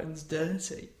because Brighton's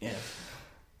dirty. Yeah.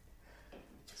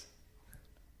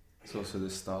 It's also the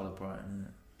style of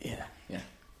Brighton, isn't it? Yeah. Yeah.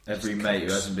 Every Just mate who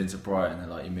cocks. hasn't been to Brighton, they're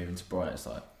like, you're moving to Brighton. It's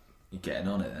like, you're getting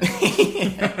on it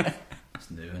then.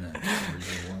 It's new, isn't it? It's a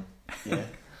original one. Yeah.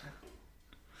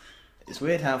 It's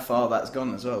weird how far that's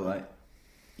gone as well. Like,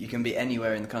 you can be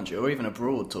anywhere in the country or even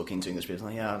abroad talking to English people.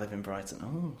 Like, yeah, I live in Brighton.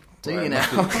 Oh, do Well, you it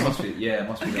now? must be, yeah, it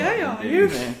must be. Gay, like are the you?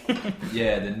 nude-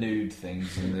 Yeah, the nude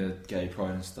things and the gay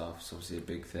pride and stuff. It's obviously a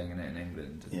big thing in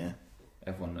England. And Yeah.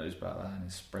 everyone knows about that and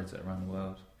it spreads it around the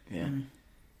world. Yeah.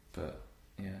 But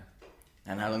yeah,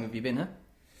 And how long have you been here?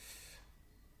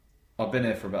 I've been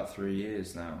here for about 3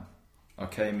 years now. I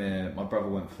came here. My brother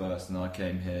went first, and I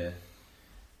came here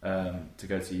to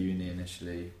go to uni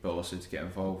initially, but also to get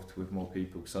involved with more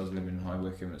people because I was living in High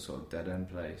Wycombe, a sort of dead end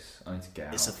place. I need to get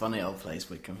out. It's a funny old place,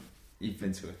 Wycombe. You've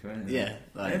been to Wycombe, haven't you? Yeah.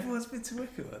 Like, Everyone's been to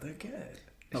Wycombe. I don't get it.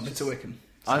 Not been to Wickham.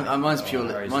 mine's Oh,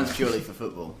 purely crazy. mine's purely for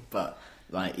football, but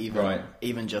like even Right.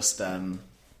 even just like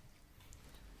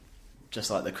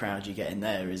the crowd you get in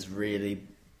there is really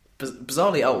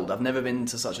bizarrely old. I've never been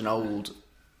to such an old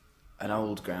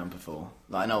ground before,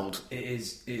 like an old It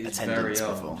is very attendance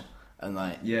old. before, and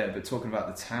like Yeah, but talking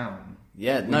about the town.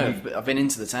 yeah, When no, you- I've been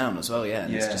into the town as well, yeah,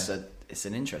 and it's Yeah. just it's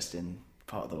an interesting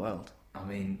part of the world. I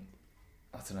mean,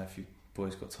 I don't know if you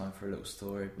boys got time for a little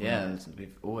story. but Yeah,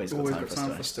 we've always got Always time got for time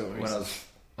stories. for stories. When I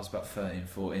was about 13,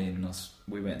 14, and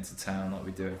we went into town like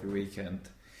we do every weekend,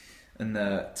 and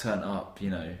turned up, you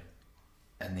know,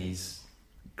 and these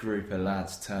group of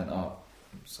lads turned up.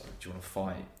 So, do you want to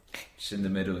fight? Just in the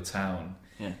middle of town.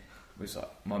 Yeah. It was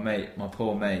like my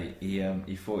poor mate.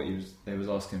 He thought they was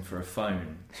asking for a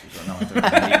phone. So he was like,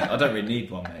 no, I don't really need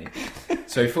one, mate.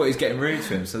 So he thought he was getting rude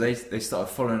to him. So they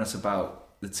started following us about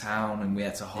the town, and we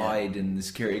had to hide. And the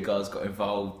security guards got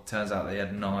involved. Turns out they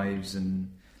had knives,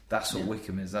 and that's what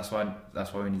Wycombe is. That's why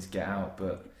we need to get out.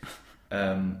 But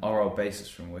our old base is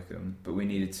from Wycombe, but we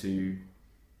needed to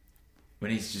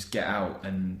just get out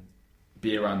and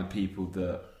be around the people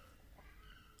that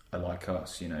are like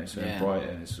us, you know. So Yeah. in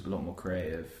Brighton, it's a lot more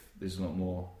creative. There's a lot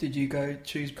more. Did you go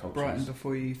choose Cultures. Brighton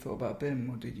before you thought about BIM,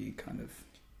 or did you kind of?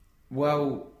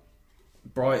 Well,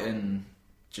 Brighton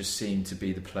just seemed to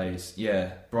be the place.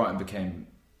 Yeah, Brighton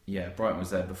was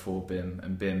there before BIM,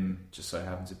 and BIM just so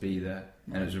happened to be there.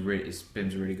 And it was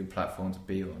BIM's a really good platform to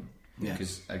be on. Yeah.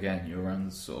 Because again, you're around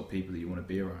the sort of people that you want to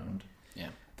be around. Yeah.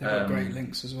 They've got great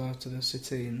links as well to the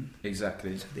city and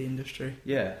Exactly. to the industry.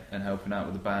 Yeah, and helping out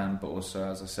with the band, but also,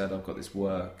 as I said, I've got this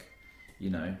work, you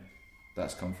know,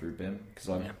 that's come through BIM because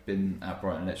I've been at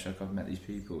Brighton Electric. I've met these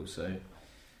people, so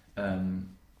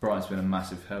Brighton's been a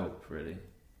massive help, really.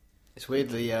 It's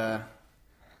weirdly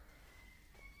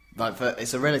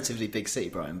it's a relatively big city,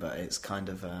 Brighton, but it's kind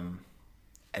of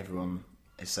everyone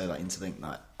it's so like interlinked.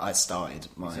 Like I started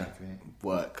my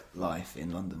work life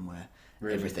in London where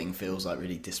everything feels like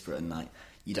really disparate and like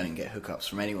you don't get hookups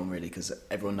from anyone really because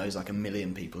everyone knows like a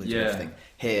million people who do everything.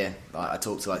 Here, like I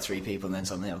talk to like 3 people and then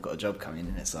suddenly I've got a job coming in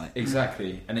and it's like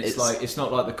exactly. And it's like it's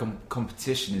not like the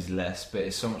competition is less, but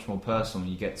it's so much more personal.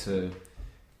 You get to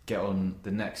get on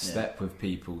the next step with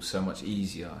people so much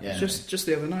easier. Yeah. Just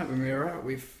the other night when we were out,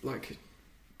 we've like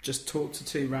just talked to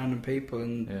 2 random people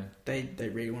and they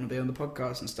really want to be on the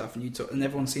podcast and stuff, and and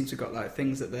everyone seems to have got like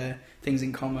things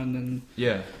in common,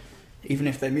 and even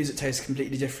if their music taste is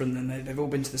completely different, then they've all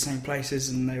been to the same places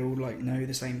and they all like know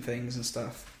the same things and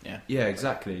stuff. Yeah,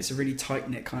 exactly. It's a really tight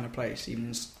knit kind of place,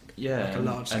 even like a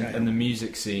large scale. And the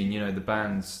music scene, you know, the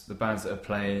bands that are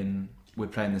playing, we're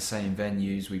playing the same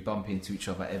venues, we bump into each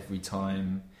other every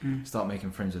time, start making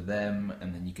friends with them,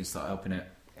 and then you can start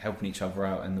helping each other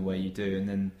out in the way you do, and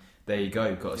then there you go,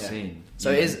 you've got a scene. So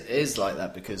it is like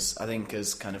that, because I think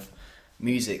as kind of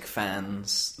music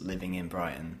fans living in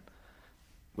Brighton,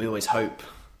 we always hope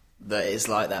that it's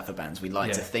like that for bands. We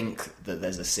like to think that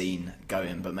there's a scene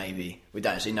going, but maybe we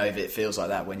don't actually know if it feels like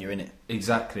that when you're in it.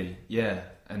 Exactly, yeah.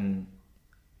 And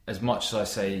as much as I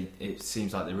say it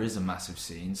seems like there is a massive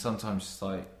scene, sometimes it's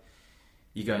like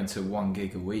you go into 1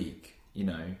 gig a week, you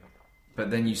know, but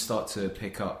then you start to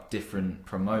pick up different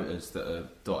promoters that are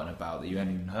dotting about that you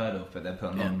haven't even heard of, but they're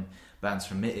putting on bands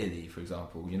from Italy, for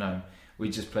example. You know, we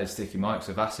just played Sticky Mics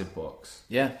with Acid Box.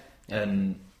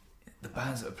 And the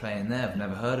bands that are playing there, I've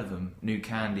never heard of them. New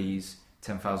Candies,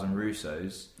 10,000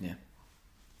 Russos,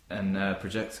 and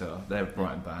Projector, they're a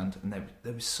Brighton band, and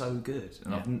they were so good.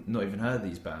 And I've not even heard of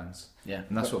these bands.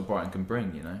 And that's what Brighton can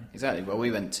bring, you know. Exactly. Well, we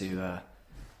went to,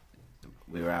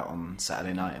 we were out on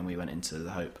Saturday night and we went into the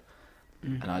Hope,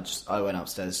 and I went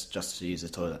upstairs just to use the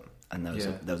toilet, and there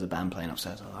was a band playing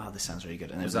upstairs. Oh, this sounds really good.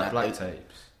 And was that Black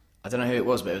Tapes? I don't know who it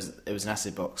was, but it was an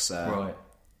Acid Box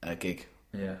gig.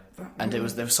 Yeah, and they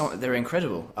were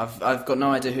incredible. I've got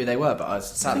no idea who they were, but I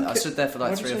stood there for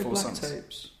like 3 or 4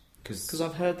 songs. Because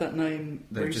I've heard that name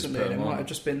recently, and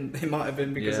it might have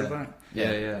been because of that.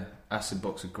 Yeah. Acid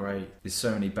Box are great. There's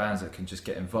so many bands that can just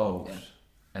get involved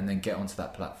and then get onto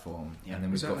that platform. And then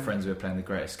we've got friends who are playing The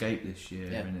Great Escape this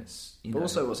year, and it's. But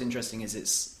also, what's interesting is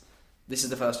this is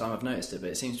the first time I've noticed it,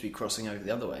 but it seems to be crossing over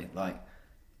the other way. Like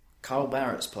Carl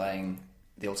Barrett's playing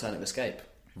The Alternative Escape.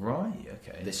 Right,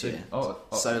 okay. This year.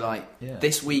 So, like,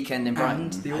 this weekend in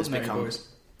Brighton has become... Boys.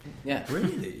 Yeah.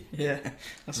 Really? Yeah.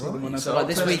 That's what the one So, like,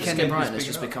 this weekend in Brighton has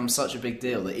just become such a big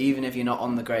deal that even if you're not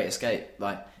on The Great Escape,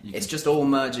 like, it's just all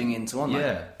merging into one.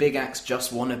 Like, big acts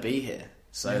just want to be here.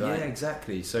 So,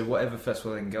 exactly. So, whatever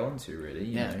festival they can go onto, really.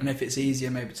 You know. And if it's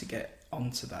easier maybe to get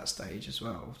onto that stage as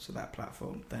well, to that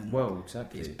platform, then... Well,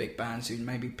 exactly. These big bands who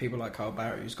maybe people like Carl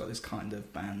Barrett, who's got this kind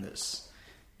of band that's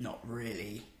not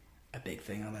really... a big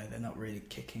thing, are they? They're not really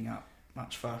kicking up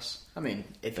much fuss. I mean,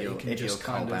 if you're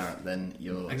Carl Barrett, then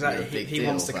you're exactly. You're a big he deal,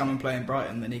 wants to come and play in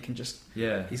Brighton, then he can just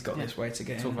he's got this way to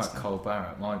get in. Talk about Carl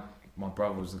Barrett. My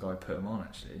brother was the guy who put him on,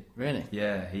 actually. Really?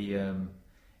 Yeah, he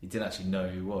didn't actually know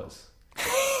who he was.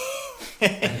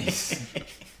 And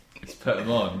he's put him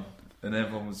on, and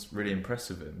everyone was really impressed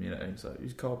with him. You know, he's like,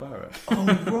 "Who's Carl Barrett?" Oh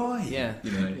right,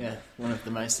 you know, one of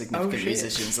the most significant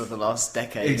musicians of the last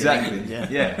decade. Exactly.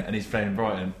 And he's playing in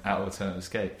Brighton at Alternative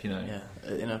Escape. You know,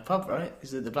 in a pub, right?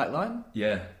 Is it the Black Lion?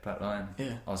 Yeah, Black Lion.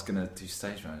 Yeah, I was gonna do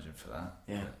stage management for that.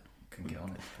 Yeah, couldn't get on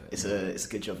it. But, it's a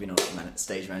good job you're not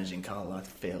stage managing Carl. I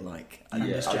feel like I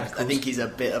think he's a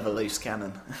bit of a loose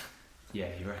cannon. Yeah,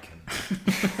 you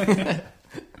reckon?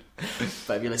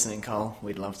 But if you're listening, Carl,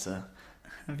 we'd love to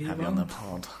have you on the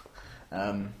pod.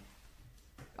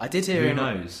 I did hear him. Who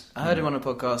knows? I heard him on a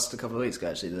podcast a couple of weeks ago,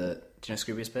 actually. Do you know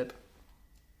Scroobius Pip?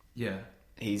 Yeah.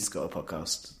 He's got a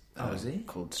podcast is he?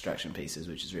 called Distraction Pieces,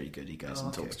 which is really good. He goes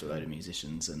and talks to a load of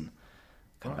musicians and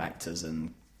kind of actors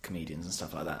and comedians and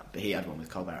stuff like that. But he had one with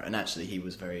Carl Barrett, and actually he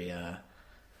was very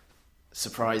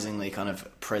surprisingly kind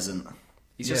of present.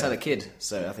 He's just had a kid,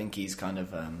 so I think he's kind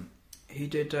of... he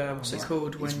did, what's it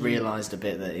called? He's realised a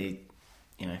bit that he,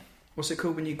 you know... What's it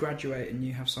called when you graduate and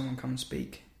you have someone come and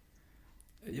speak?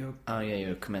 Your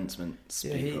commencement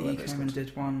speaker. Yeah, he came and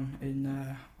did one in,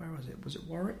 where was it? Was it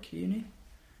Warwick Uni?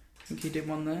 I think he did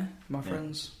one there. My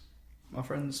friend's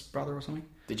brother or something.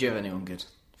 Did you have anyone good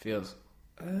for yours?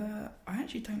 I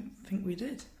actually don't think we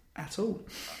did at all.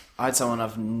 I had someone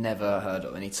I've never heard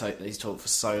of, and he's talked for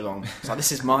so long. It's like,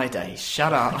 this is my day,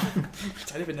 shut up. I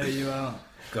don't even know who you are.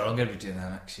 God, I'm going to be doing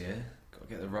that next year. Got to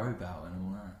get the robe out and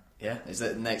all that. Yeah? Is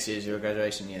that next year's your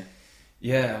graduation year?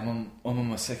 Yeah, I'm on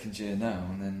my second year now,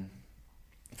 and then...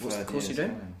 What's the course you're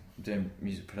doing? I'm doing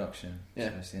music production. Yeah.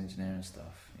 So it's the engineering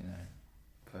stuff, you know.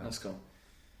 But that's cool.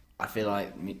 I feel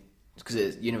like because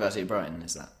it's University of Brighton,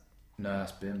 is that? No,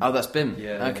 that's BIM. Oh, that's BIM.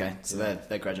 Yeah. Okay, so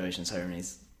their graduation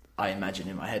ceremonies, I imagine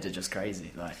in my head, are just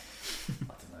crazy. Like, I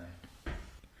don't know.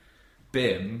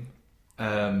 BIM,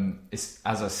 it's,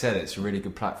 as I said, it's a really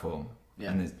good platform.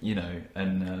 Yeah. And you know,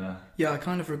 and Yeah, I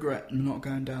kind of regret not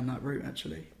going down that route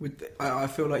actually. I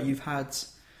feel like you've had,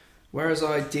 whereas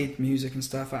I did music and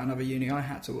stuff at another uni, I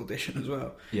had to audition as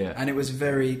well. yeah, And it was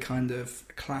very kind of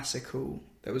classical.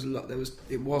 There was a lot.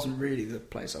 It wasn't really the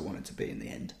place I wanted to be in the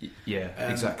end. yeah,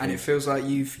 exactly. And it feels like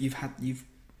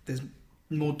there's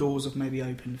more doors have maybe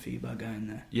opened for you by going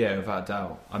there. Yeah, without a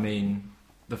doubt. I mean,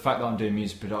 the fact that I'm doing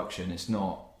music production, it's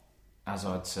not, as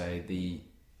I'd say, the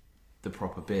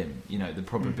proper BIM. You know, the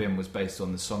proper BIM was based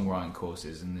on the songwriting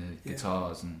courses and the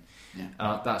guitars, and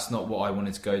that's not what I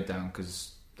wanted to go down,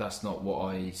 because that's not what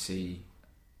I see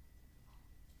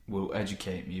will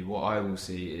educate me. What I will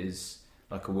see is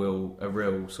like a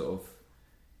real sort of,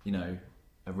 you know,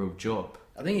 a real job.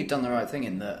 I think you've done the right thing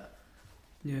in that.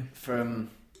 Yeah. From,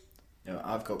 you know,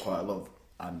 I've got quite a lot of.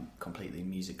 I'm completely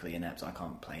musically inept. I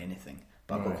can't play anything,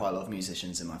 but I've got quite a lot of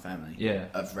musicians in my family. Yeah.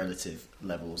 Of relative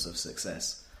levels of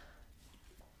success,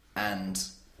 and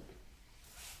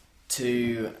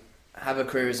to have a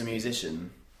career as a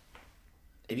musician,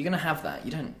 if you're going to have that,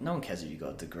 no one cares if you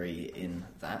got a degree in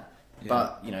that. Yeah.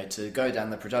 But you know, to go down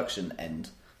the production end,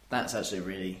 that's actually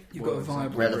really You've got a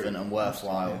viable relevant route. and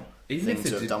worthwhile thing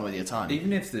to have done with your time.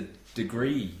 Even if the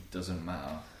degree doesn't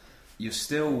matter, you're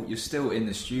still in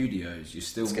the studios. You're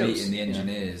still Skills, meeting the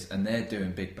engineers, and they're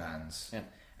doing big bands. Yeah.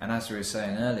 And as we were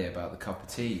saying earlier about the cup of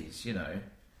teas, you know,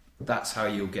 that's how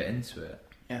you'll get into it.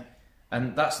 Yeah.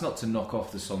 And that's not to knock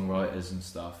off the songwriters and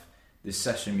stuff. The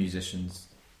session musicians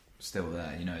still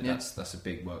there. You know, that's a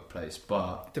big workplace,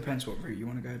 but Depends what route you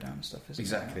want to go down and stuff. Isn't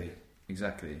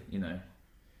exactly. You know.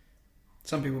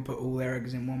 Some people put all their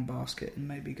eggs in one basket and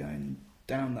maybe going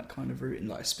down that kind of route in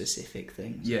like specific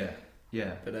things. Yeah.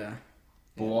 But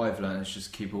what I've learned is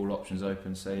just keep all options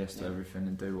open, say yes to everything,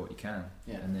 and do what you can.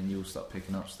 Yeah. And then you'll start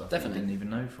picking up stuff Definitely. you didn't even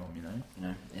know from. You know. You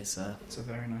know, it's it's a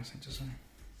very nice thing to say.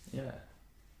 Yeah.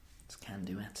 it's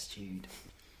can-do attitude.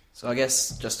 So I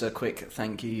guess just a quick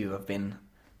thank you. You have been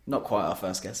not quite our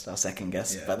first guest, our second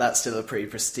guest, but that's still a pretty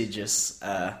prestigious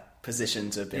position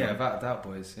to have been. Yeah, without a doubt,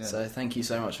 boys. Yeah. So thank you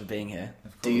so much for being here.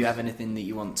 Of Do you course. have anything that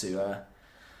you want to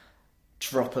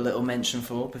drop a little mention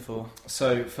for before?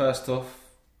 So first off,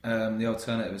 the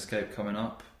Alternative Escape coming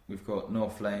up. We've got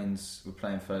North Lanes. We're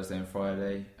playing Thursday and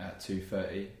Friday at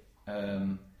 2:30,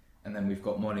 and then we've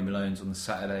got Molly Malone's on the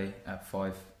Saturday at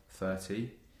 5:30.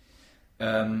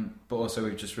 But also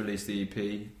we've just released the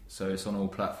EP, so it's on all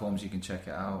platforms. You can check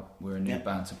it out. We're a new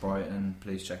band to Brighton.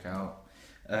 Please check it out.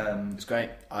 It's great.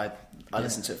 I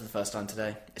listened to it for the first time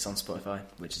today. It's on Spotify,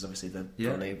 which is obviously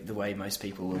probably the way most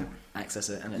people will access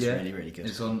it, and it's really, really good.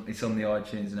 It's on the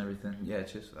iTunes and everything. Yeah,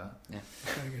 cheers for that. Yeah,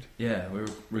 Very good. Yeah, we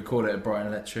recorded at Brighton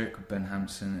Electric with Ben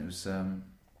Hampson. It was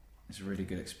it's a really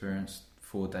good experience.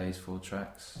 4 days, 4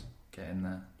 tracks. Get in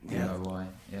there. DIY.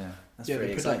 Yeah. That's Yeah,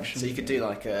 pretty the exciting. production- So you could do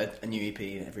like a new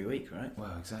EP every week, right?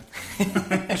 Well, exactly.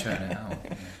 Churn it out.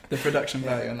 Yeah. The production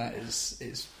value on that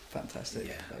is fantastic.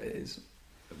 Yeah. It is.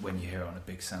 When you hear it on a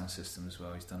big sound system as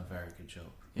well, he's done a very good job.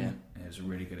 Yeah. It was a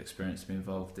really good experience to be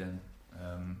involved in.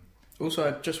 Also,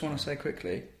 I just want to say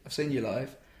quickly, I've seen you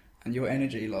live, and your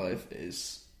energy live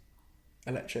is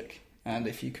electric. And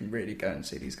if you can really go and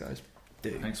see these guys,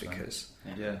 do. Thanks, man. because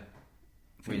Yeah.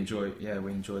 We enjoy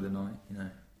the night, you know.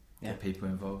 Yeah. Get people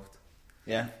involved.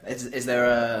 Yeah. Is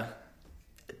there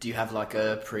do you have like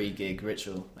a pre-gig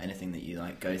ritual? Anything that you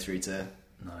like go through to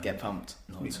No, get pumped?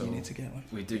 not you at all. need to get one.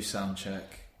 We do sound check.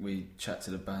 We chat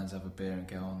to the bands, have a beer, and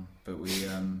get on. But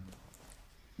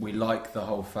we like the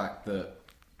whole fact that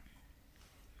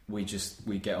we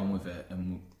get on with it,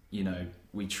 and you know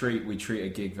we treat a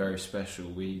gig very special.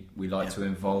 We like to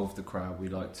involve the crowd. We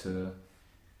like to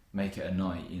make it a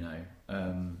night, you know,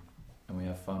 and we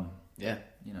have fun. Yeah.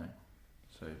 You know,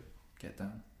 so get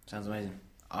down. Sounds amazing.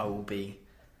 I will be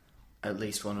at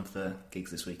least one of the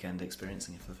gigs this weekend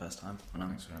experiencing it for the first time, and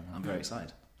Thanks very much. I'm very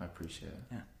excited. I appreciate it.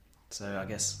 Yeah. So I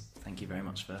guess thank you very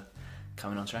much for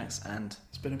coming on Tracks, and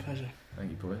It's been a pleasure. Thank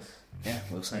you, boys. yeah,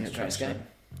 we'll see you at Thanks, Tracks Tracks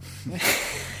Game.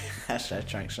 Hashtag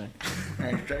Tracks Show.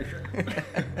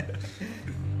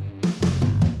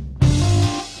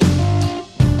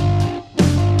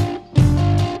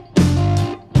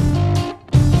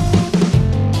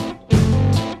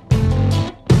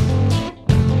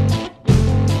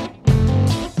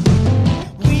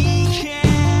 We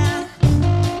can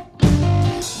defeat the obstacle.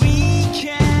 'Cause we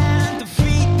can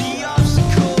defeat the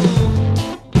obstacle.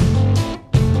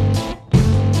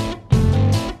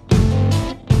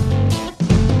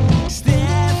 'Cause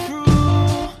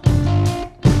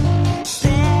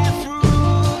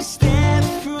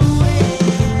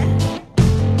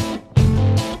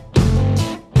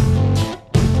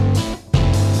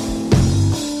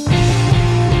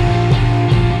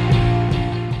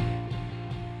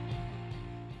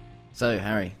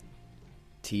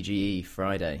TGE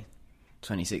Friday,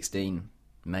 2016,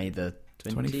 May the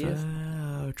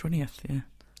 20th? 20th, yeah.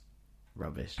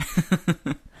 Rubbish.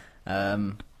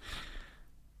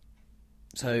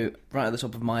 So, right at the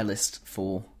top of my list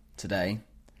for today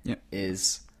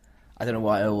is... I don't know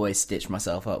why I always stitch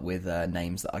myself up with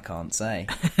names that I can't say.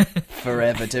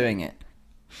 Forever doing it.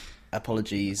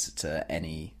 Apologies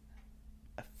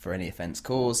for any offence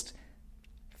caused.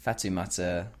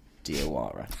 Fatoumata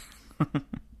Diawara.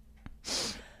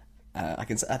 I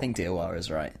think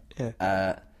Diawara's right.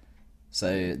 Yeah.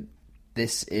 So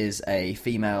this is a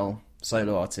female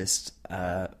solo artist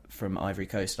from Ivory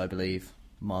Coast, I believe.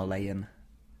 Marleyan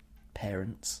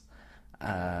parents,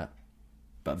 but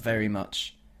very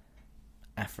much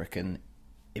African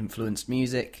influenced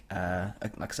music.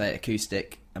 Like I say,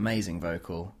 acoustic, amazing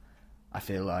vocal. I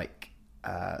feel like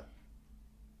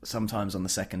sometimes on the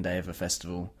second day of a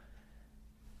festival,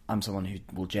 I'm someone who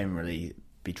will generally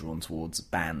be drawn towards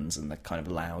bands and the kind of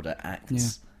louder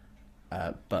acts.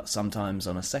 Yeah. But sometimes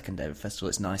on a second day of a festival,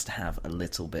 it's nice to have a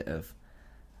little bit of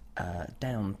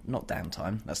not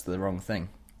downtime, that's the wrong thing,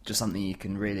 just something you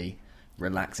can really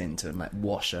relax into and let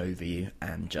wash over you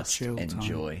and just chill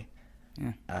enjoy. Time.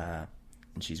 Yeah.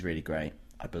 And she's really great.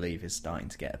 I believe is starting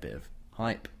to get a bit of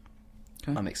hype.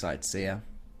 Okay. I'm excited to see her.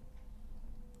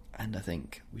 And I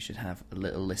think we should have a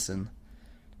little listen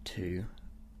to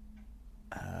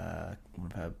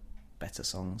one of her better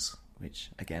songs,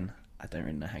 which, again, I don't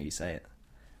really know how you say it.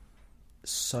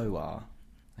 Soar,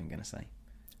 I'm going to say.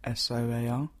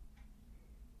 SOAR?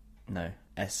 No,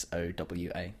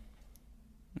 SOWA.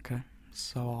 Okay.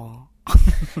 Soar.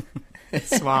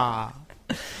 Soar.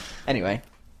 Anyway,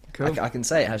 cool. I can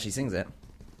say it how she sings it.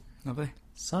 Lovely.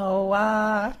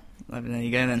 Soar. There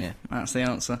you go then. Yeah. That's the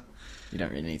answer. You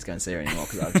don't really need to go and see her anymore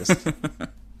because I've just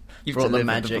You've brought the delivered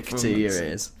magic the to your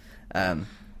ears. But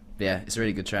yeah, it's a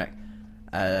really good track.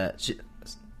 I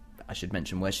should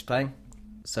mention where she's playing.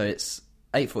 So it's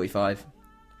 8:45,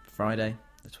 Friday,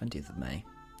 the 20th of May,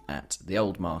 at the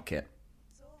Old Market,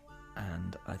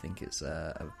 and I think it's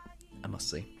a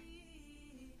must-see.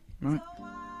 Right.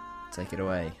 Take it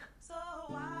away,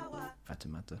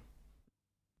 Fatoumata.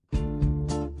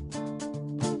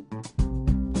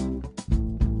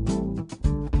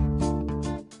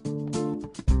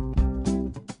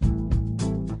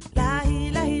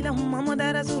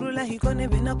 Muhammad Rasulullah kone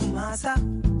bina kumasa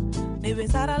nebe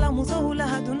sara la muzohula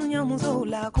hadununya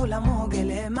muzohula kula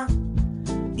mogelema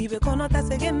ibe kono ta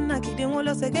segenna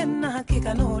kidengolo segenna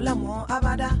hakika no la mo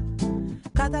abada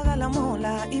kataga la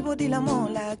mola ibodi la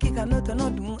mola kika no to no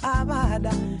dun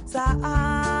abada sa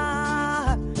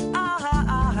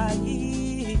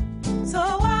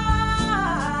so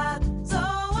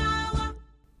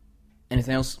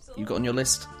Anything else you've got on your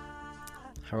list,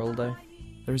 Haroldo?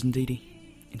 There is indeedy.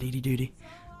 Indeedy doody.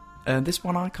 This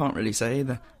one I can't really say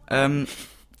either.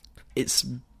 It's...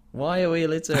 Why are we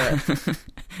illiterate?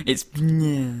 It's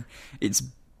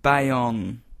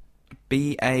Bayonne.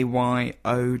 Bayonne.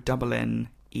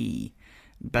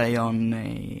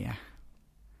 Bayonne.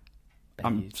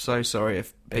 I'm so sorry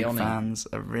if big Bayonne. fans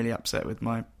are really upset with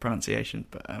my pronunciation,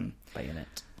 but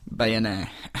Bayonet. Bayonne.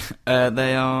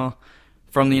 They are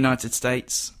from the United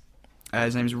States.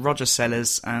 His name is Roger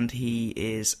Sellers, and he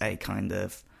is a kind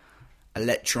of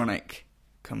electronic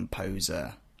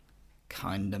composer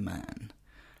kind of man.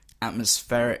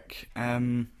 Atmospheric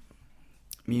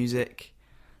music.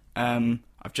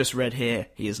 I've just read here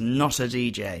he is not a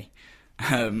DJ.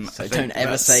 So don't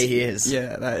ever say he is.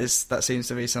 Yeah, that seems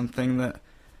to be something that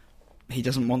he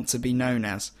doesn't want to be known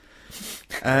as.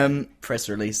 Press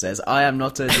release says, I am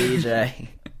not a DJ.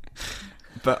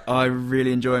 But I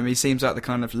really enjoy him. He seems like the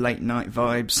kind of late night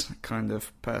vibes kind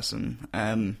of person.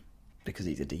 Because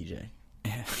he's a DJ.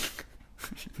 Yeah,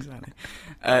 exactly.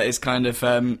 It's kind of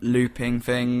looping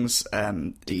things.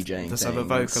 DJing There's other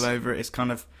vocal over it. It's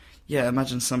kind of,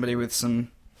 imagine somebody with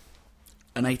an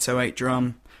 808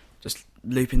 drum, just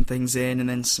looping things in, and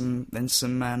then some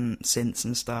synths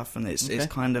and stuff, and it's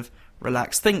kind of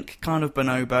relaxed. Think kind of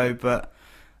bonobo, but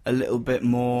a little bit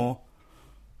more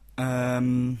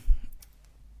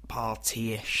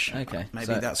party-ish. Okay,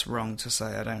 maybe that's wrong to say.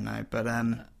 I don't know, but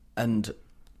and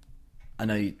I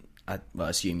know I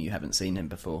assume you haven't seen him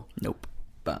before. Nope.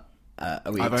 But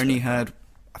I've only heard,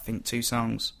 I think, 2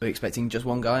 songs. Are we expecting just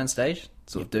one guy on stage,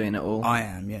 sort of doing it all? I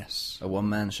am, yes. A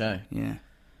one-man show. Yeah.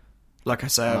 Like I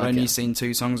say, I've only seen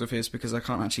 2 songs of his because I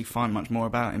can't actually find much more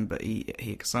about him, but he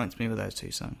excites me with those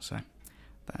 2 songs, so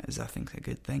that is, I think, a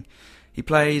good thing. He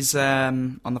plays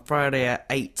on the Friday at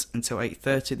 8 until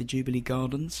 8:30 at the Jubilee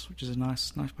Gardens, which is a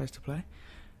nice place to play.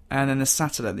 And then the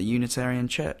Saturday at the Unitarian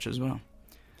Church as well.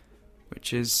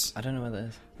 which is... I don't know where that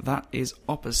is. That is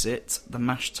opposite the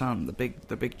Mash Tun, the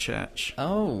big church.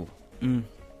 Oh. Mm.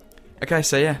 Okay,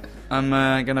 so yeah, I'm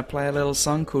going to play a little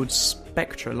song called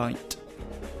Spectralite.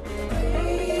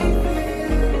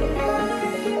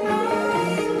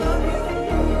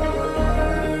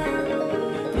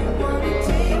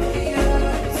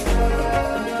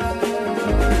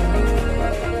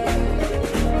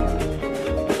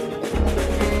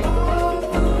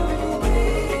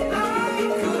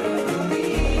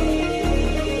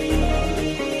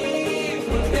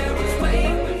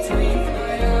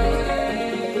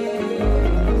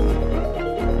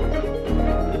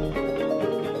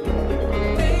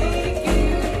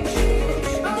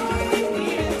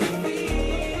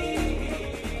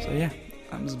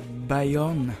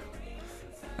 Bayonne.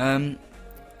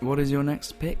 What is your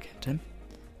next pick, Tim?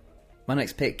 My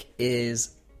next pick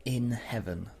is In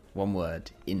Heaven. One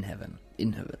word. In Heaven.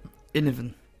 In Heaven.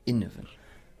 INHEAVEN. INHEAVEN.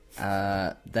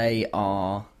 They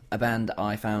are a band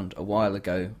I found a while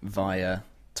ago via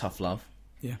Tough Love,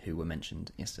 who were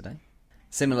mentioned yesterday.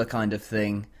 Similar kind of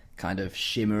thing, kind of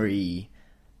shimmery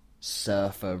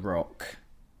surfer rock.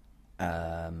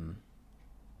 Bit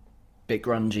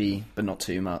grungy, but not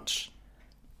too much.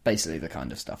 Basically the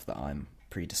kind of stuff that I'm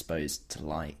predisposed to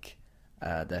like.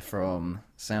 They're from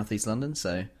southeast London,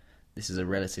 so this is a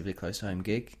relatively close to home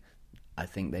gig. I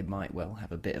think they might well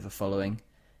have a bit of a following.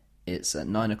 It's at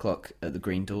 9 o'clock at the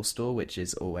Green Door Store, which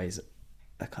is always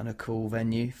a kind of cool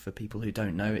venue for people who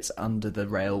don't know. It's under the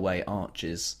railway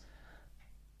arches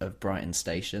of Brighton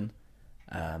Station.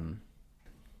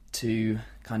 To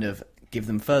kind of give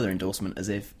them further endorsement, as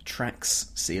if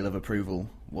Track's seal of approval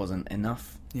wasn't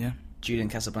enough. Yeah. Julian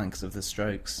Casablancas of The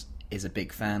Strokes is a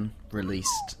big fan,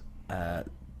 released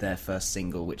their first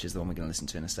single, which is the one we're going to listen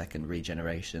to in a second,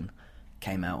 Regeneration,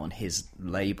 came out on his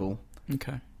label.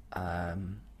 Okay.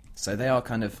 So they are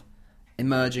kind of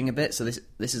emerging a bit, so this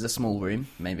is a small room,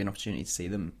 maybe an opportunity to see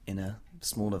them in a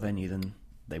smaller venue than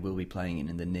they will be playing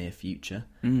in the near future.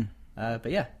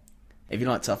 But yeah, if you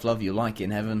like Tough Love, you'll like In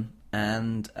Heaven,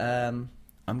 and I'm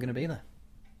going to be there.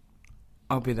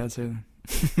 I'll be there too.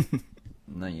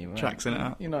 No, you won't. Tracks in it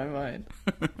out. You know, right?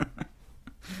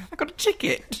 I got a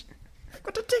ticket.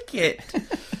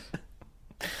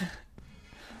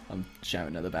 I'm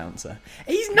shouting at the bouncer.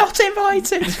 He's not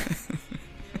invited.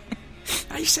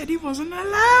 He said he wasn't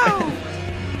allowed.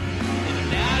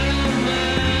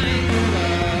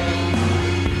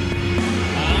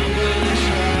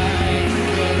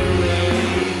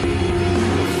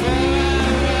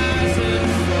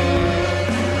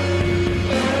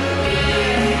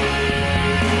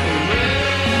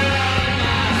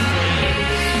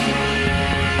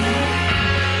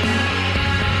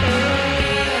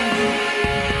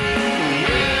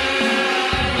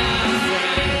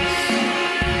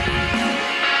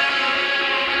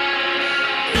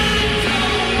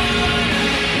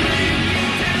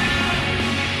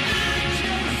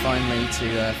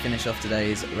 To finish off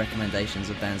today's recommendations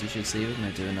of bands we should see, we're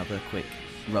going to do another quick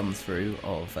run through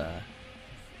of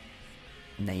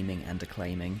naming and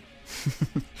acclaiming.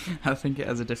 I think it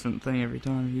has a different thing every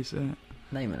time you say it.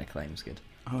 Name and acclaim's good.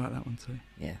 I like that one too.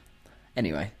 Yeah.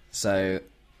 Anyway, so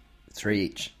 3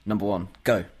 each. Number 1,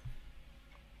 go.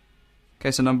 Okay,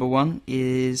 so number 1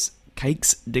 is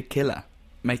Cakes the Killer,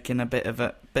 making a bit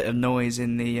of noise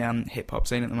in the hip hop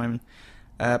scene at the moment.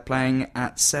 Playing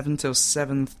at 7 till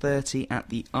 7:30 at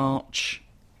the Arch.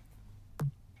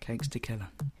 Cakes to Killer.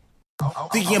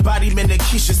 The embodiment of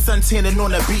Keisha, sun tanning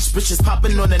on the beach, bitches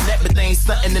popping on the net, but they ain't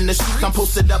stunting in the streets. I'm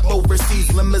posted up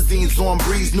overseas, limousines on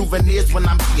breeze, new veneers when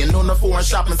I'm peeing on the foreign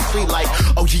shopping spree. Like,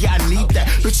 oh yeah, I need that.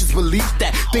 Bitches believe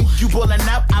that. Think you ballin'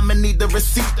 out? I'ma need the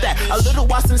receipt that. A little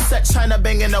Watson set, China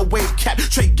banging a wave cap.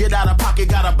 Trade get out of pocket,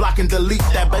 gotta block and delete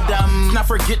that. But not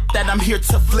forget that I'm here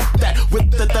to flip that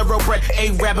with the thoroughbred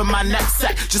A-Rab in my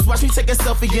knapsack. Just watch me take a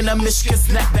selfie in a Michigan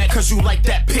snapback. Cause you like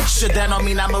that picture, that don't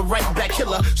mean I'm a right back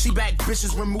killer. She back.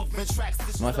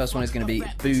 My first one is going to be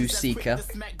Boo Seeker.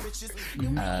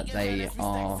 They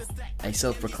are a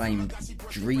self-proclaimed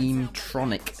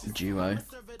dreamtronic duo,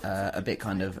 a bit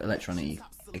kind of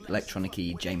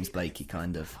electronic-y, James Blakey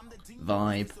kind of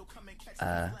vibe.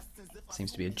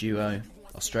 Seems to be a duo,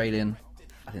 Australian.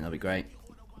 I think that'll be great.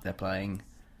 They're playing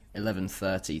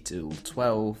 11:30 till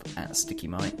 12 at Sticky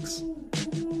Mike's.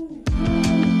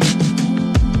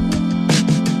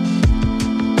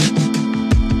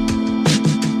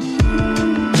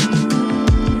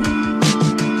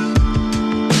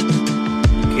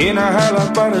 In a hell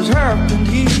what has happened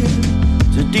here,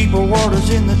 to deeper waters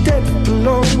in the depth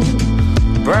below,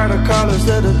 brighter colours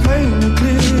that are plain and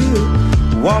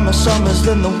clear, warmer summers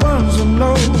than the ones I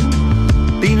know.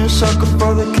 Been a sucker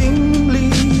for the king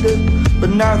leader, but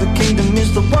now the kingdom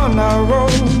is the one I roll.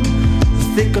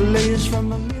 The thicker layers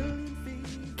from a million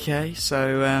feet. Okay,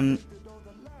 so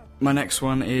my next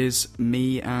one is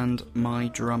Me and My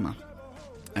Drummer.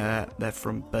 They're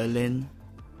from Berlin.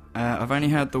 I've only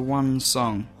heard the one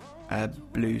song,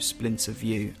 Blue Splinter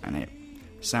View, and it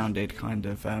sounded kind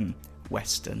of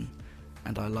Western,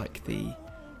 and I like the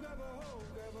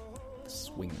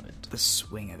swing of it. The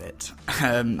swing of it.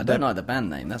 I don't like the band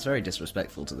name. That's very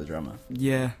disrespectful to the drummer.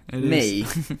 Yeah, it Me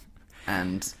is.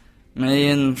 and me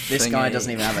and this thingy. guy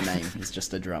doesn't even have a name. He's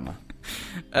just a drummer.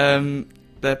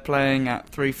 They're playing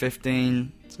at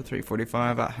 3:15 to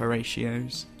 3:45 at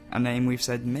Horatio's, a name we've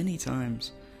said many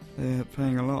times. They're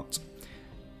playing a lot.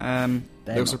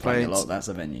 They also playing a lot. That's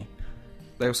a venue.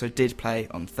 They also did play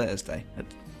on Thursday at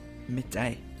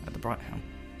midday at the Bright Helm.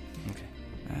 Okay.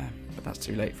 But that's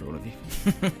too late for all of you.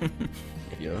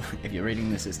 if you're reading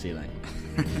this, it's too late.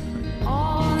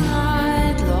 All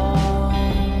night long,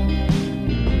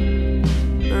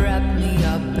 wrap me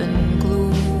up in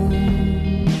glue.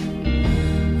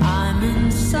 I'm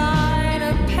inside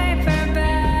a paper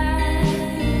bag.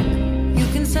 You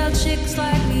can sell chicks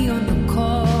like me on the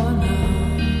corner.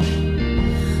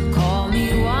 Call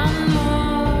me one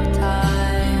more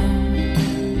time.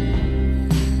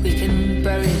 We can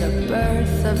bury the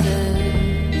birth of this.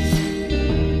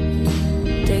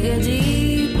 Take a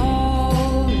deep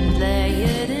hole, lay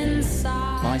it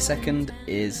inside. My second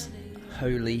is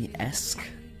Holy-esque,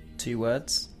 2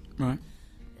 words. Right.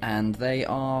 And they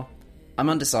are... I'm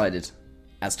undecided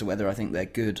as to whether I think they're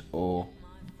good or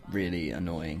really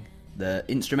annoying.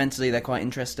 Instrumentally, they're quite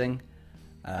interesting.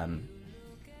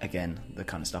 Again, the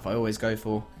kind of stuff I always go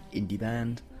for. Indie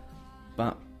band.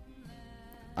 But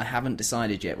I haven't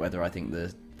decided yet whether I think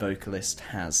the vocalist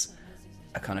has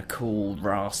a kind of cool,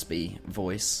 raspy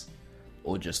voice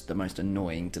or just the most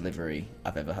annoying delivery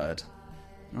I've ever heard.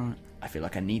 Right. I feel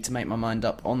like I need to make my mind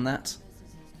up on that,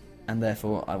 and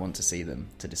therefore I want to see them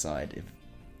to decide if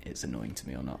it's annoying to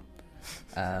me or not.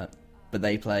 But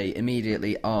they play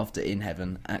immediately after In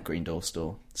Heaven at Green Door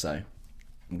Store, so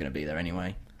I'm going to be there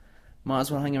anyway. Might as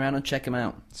well hang around and check them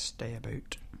out. Stay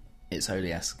about. It's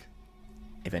Holy-esque.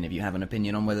 If any of you have an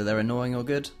opinion on whether they're annoying or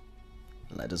good,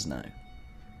 let us know.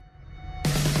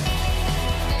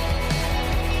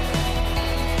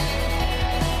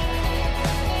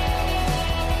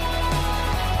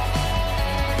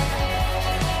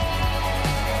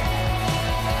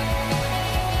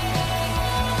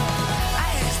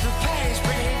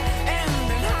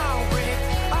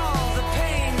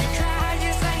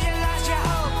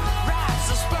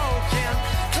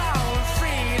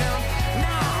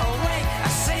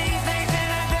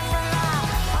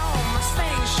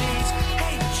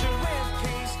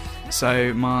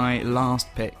 So my last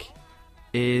pick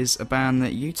is a band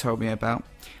that you told me about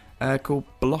called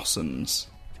Blossoms,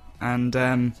 and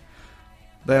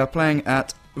they are playing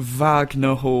at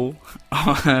Wagner Hall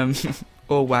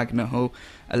or Wagner Hall,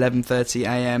 11:30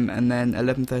 a.m. and then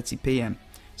 11:30 p.m.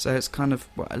 So it's kind of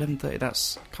 11:30.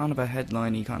 That's kind of a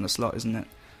headline-y kind of slot, isn't it?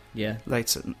 Yeah.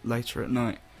 Later at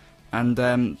night, and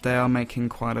they are making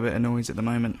quite a bit of noise at the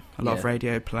moment. A lot of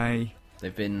radio play.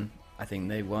 They've been. I think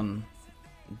they won.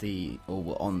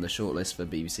 Were on the shortlist for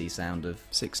BBC Sound of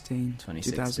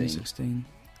 2016,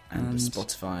 and the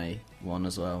Spotify one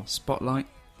as well. Spotlight,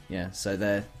 yeah. So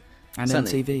they're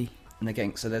MTV, and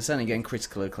they're certainly getting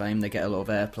critical acclaim. They get a lot of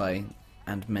airplay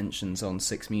and mentions on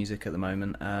Six Music at the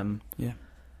moment. Yeah,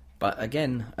 but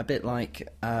again, a bit like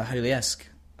Holy-esque,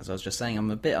 as I was just saying,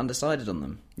 I'm a bit undecided on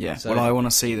them. Yeah, so well, I want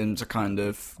to see them to kind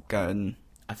of go and.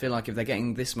 I feel like if they're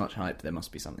getting this much hype, there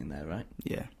must be something there, right?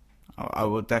 Yeah. I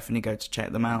will definitely go to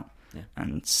check them out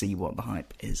and see what the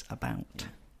hype is about. Yeah.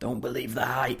 Don't believe the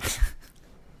hype.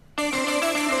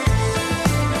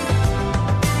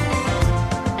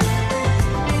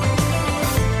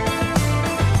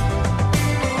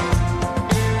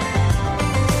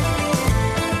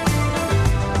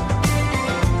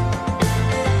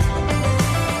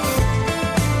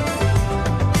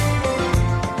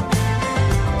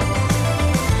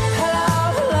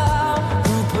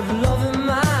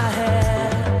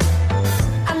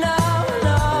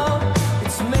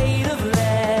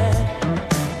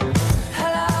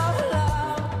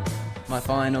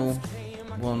 Final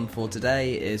one for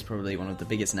today is probably one of the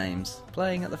biggest names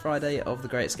playing at the Friday of the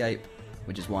Great Escape,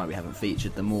 which is why we haven't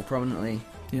featured them more prominently.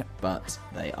 Yeah. But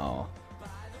they are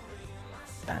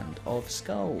Band of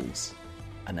Skulls,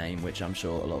 a name which I'm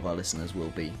sure a lot of our listeners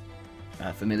will be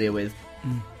familiar with.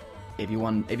 Mm. If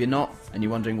you're not, and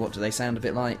you're wondering what do they sound a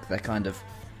bit like, they're kind of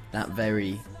that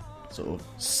very sort of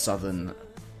southern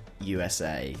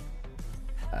USA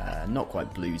not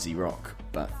quite bluesy rock,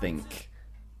 but think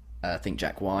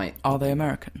Jack White. Are they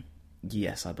American?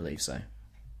 Yes, I believe so.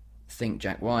 Think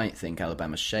Jack White, think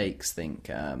Alabama Shakes, think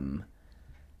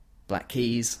Black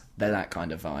Keys. They're that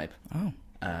kind of vibe. Oh,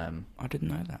 I didn't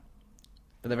know that.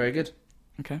 But they're very good.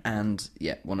 Okay. And,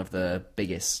 yeah, one of the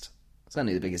biggest,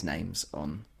 certainly the biggest names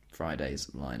on Friday's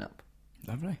lineup.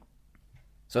 Lovely.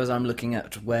 So as I'm looking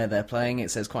at where they're playing,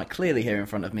 it says quite clearly here in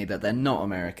front of me that they're not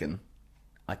American.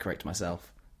 I correct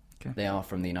myself. Okay. They are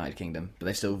from the United Kingdom, but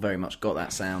they've still very much got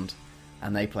that sound,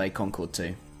 and they play Concord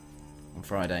 2 on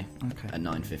Friday at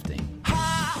 9:15.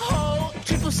 Hi-ho,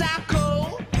 triple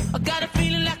psycho. I got a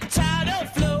feeling like a tidal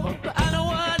flow, but I know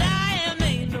what I am,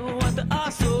 ain't know what the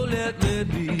are, so let me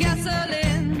be.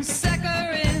 Gasoline,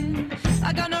 saccharine.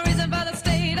 I got no reason for the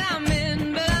state I'm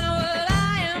in, but I know what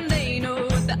I am. They know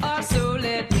what they are, so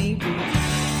let me be.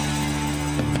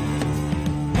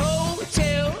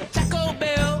 Hotel, Taco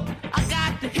Bell. I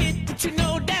got the hit that you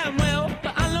know damn well,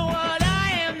 but I know what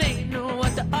I am. They know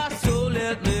what they are, so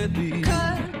let me be.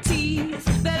 Cut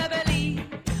teeth, better believe.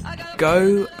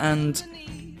 Go and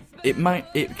it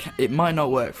might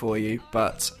not work for you,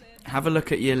 but have a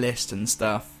look at your list and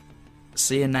stuff.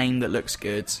 See a name that looks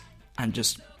good, and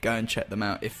just go and check them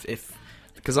out. If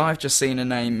because I've just seen a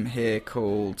name here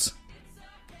called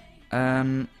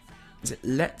is it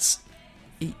Let's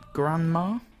Eat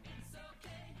Grandma?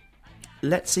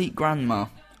 Let's Eat Grandma.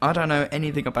 I don't know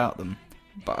anything about them,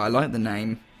 but I like the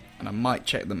name, and I might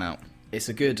check them out. It's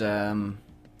a good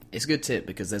tip,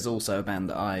 because there's also a band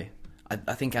that I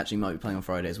think actually might be playing on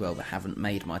Friday as well that haven't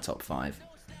made my top 5.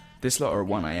 This lot are at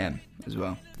 1 a.m. as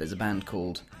well. There's a band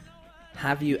called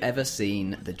Have You Ever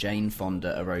Seen the Jane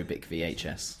Fonda Aerobic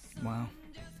VHS? Wow.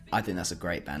 I think that's a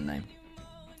great band name.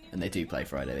 And they do play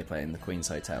Friday. They play in the Queen's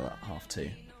Hotel at 2:30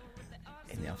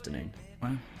 in the afternoon.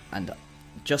 Wow. And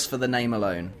just for the name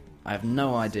alone, I have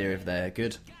no idea if they're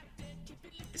good.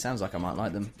 It sounds like I might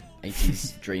like them.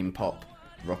 80s dream pop,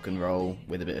 rock and roll,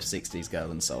 with a bit of 60s girl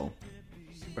and soul.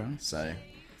 Right. So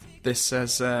this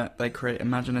says they create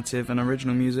imaginative and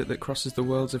original music that crosses the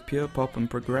worlds of pure pop and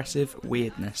progressive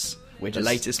weirdness. The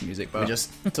latest music bar. We're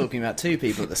just talking about two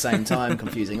people at the same time,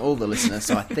 confusing all the listeners,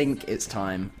 so I think it's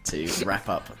time to wrap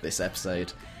up this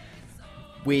episode.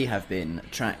 We have been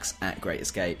Tracks at Great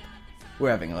Escape. We're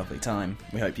having a lovely time.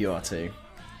 We hope you are too.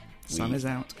 Sun is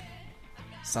out.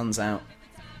 Sun's out.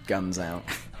 Guns out.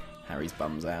 Harry's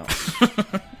bum's out.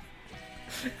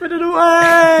 Put it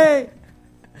away!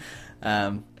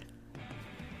 Have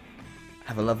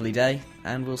a lovely day,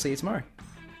 and we'll see you tomorrow.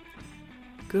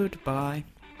 Goodbye.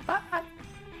 Bye.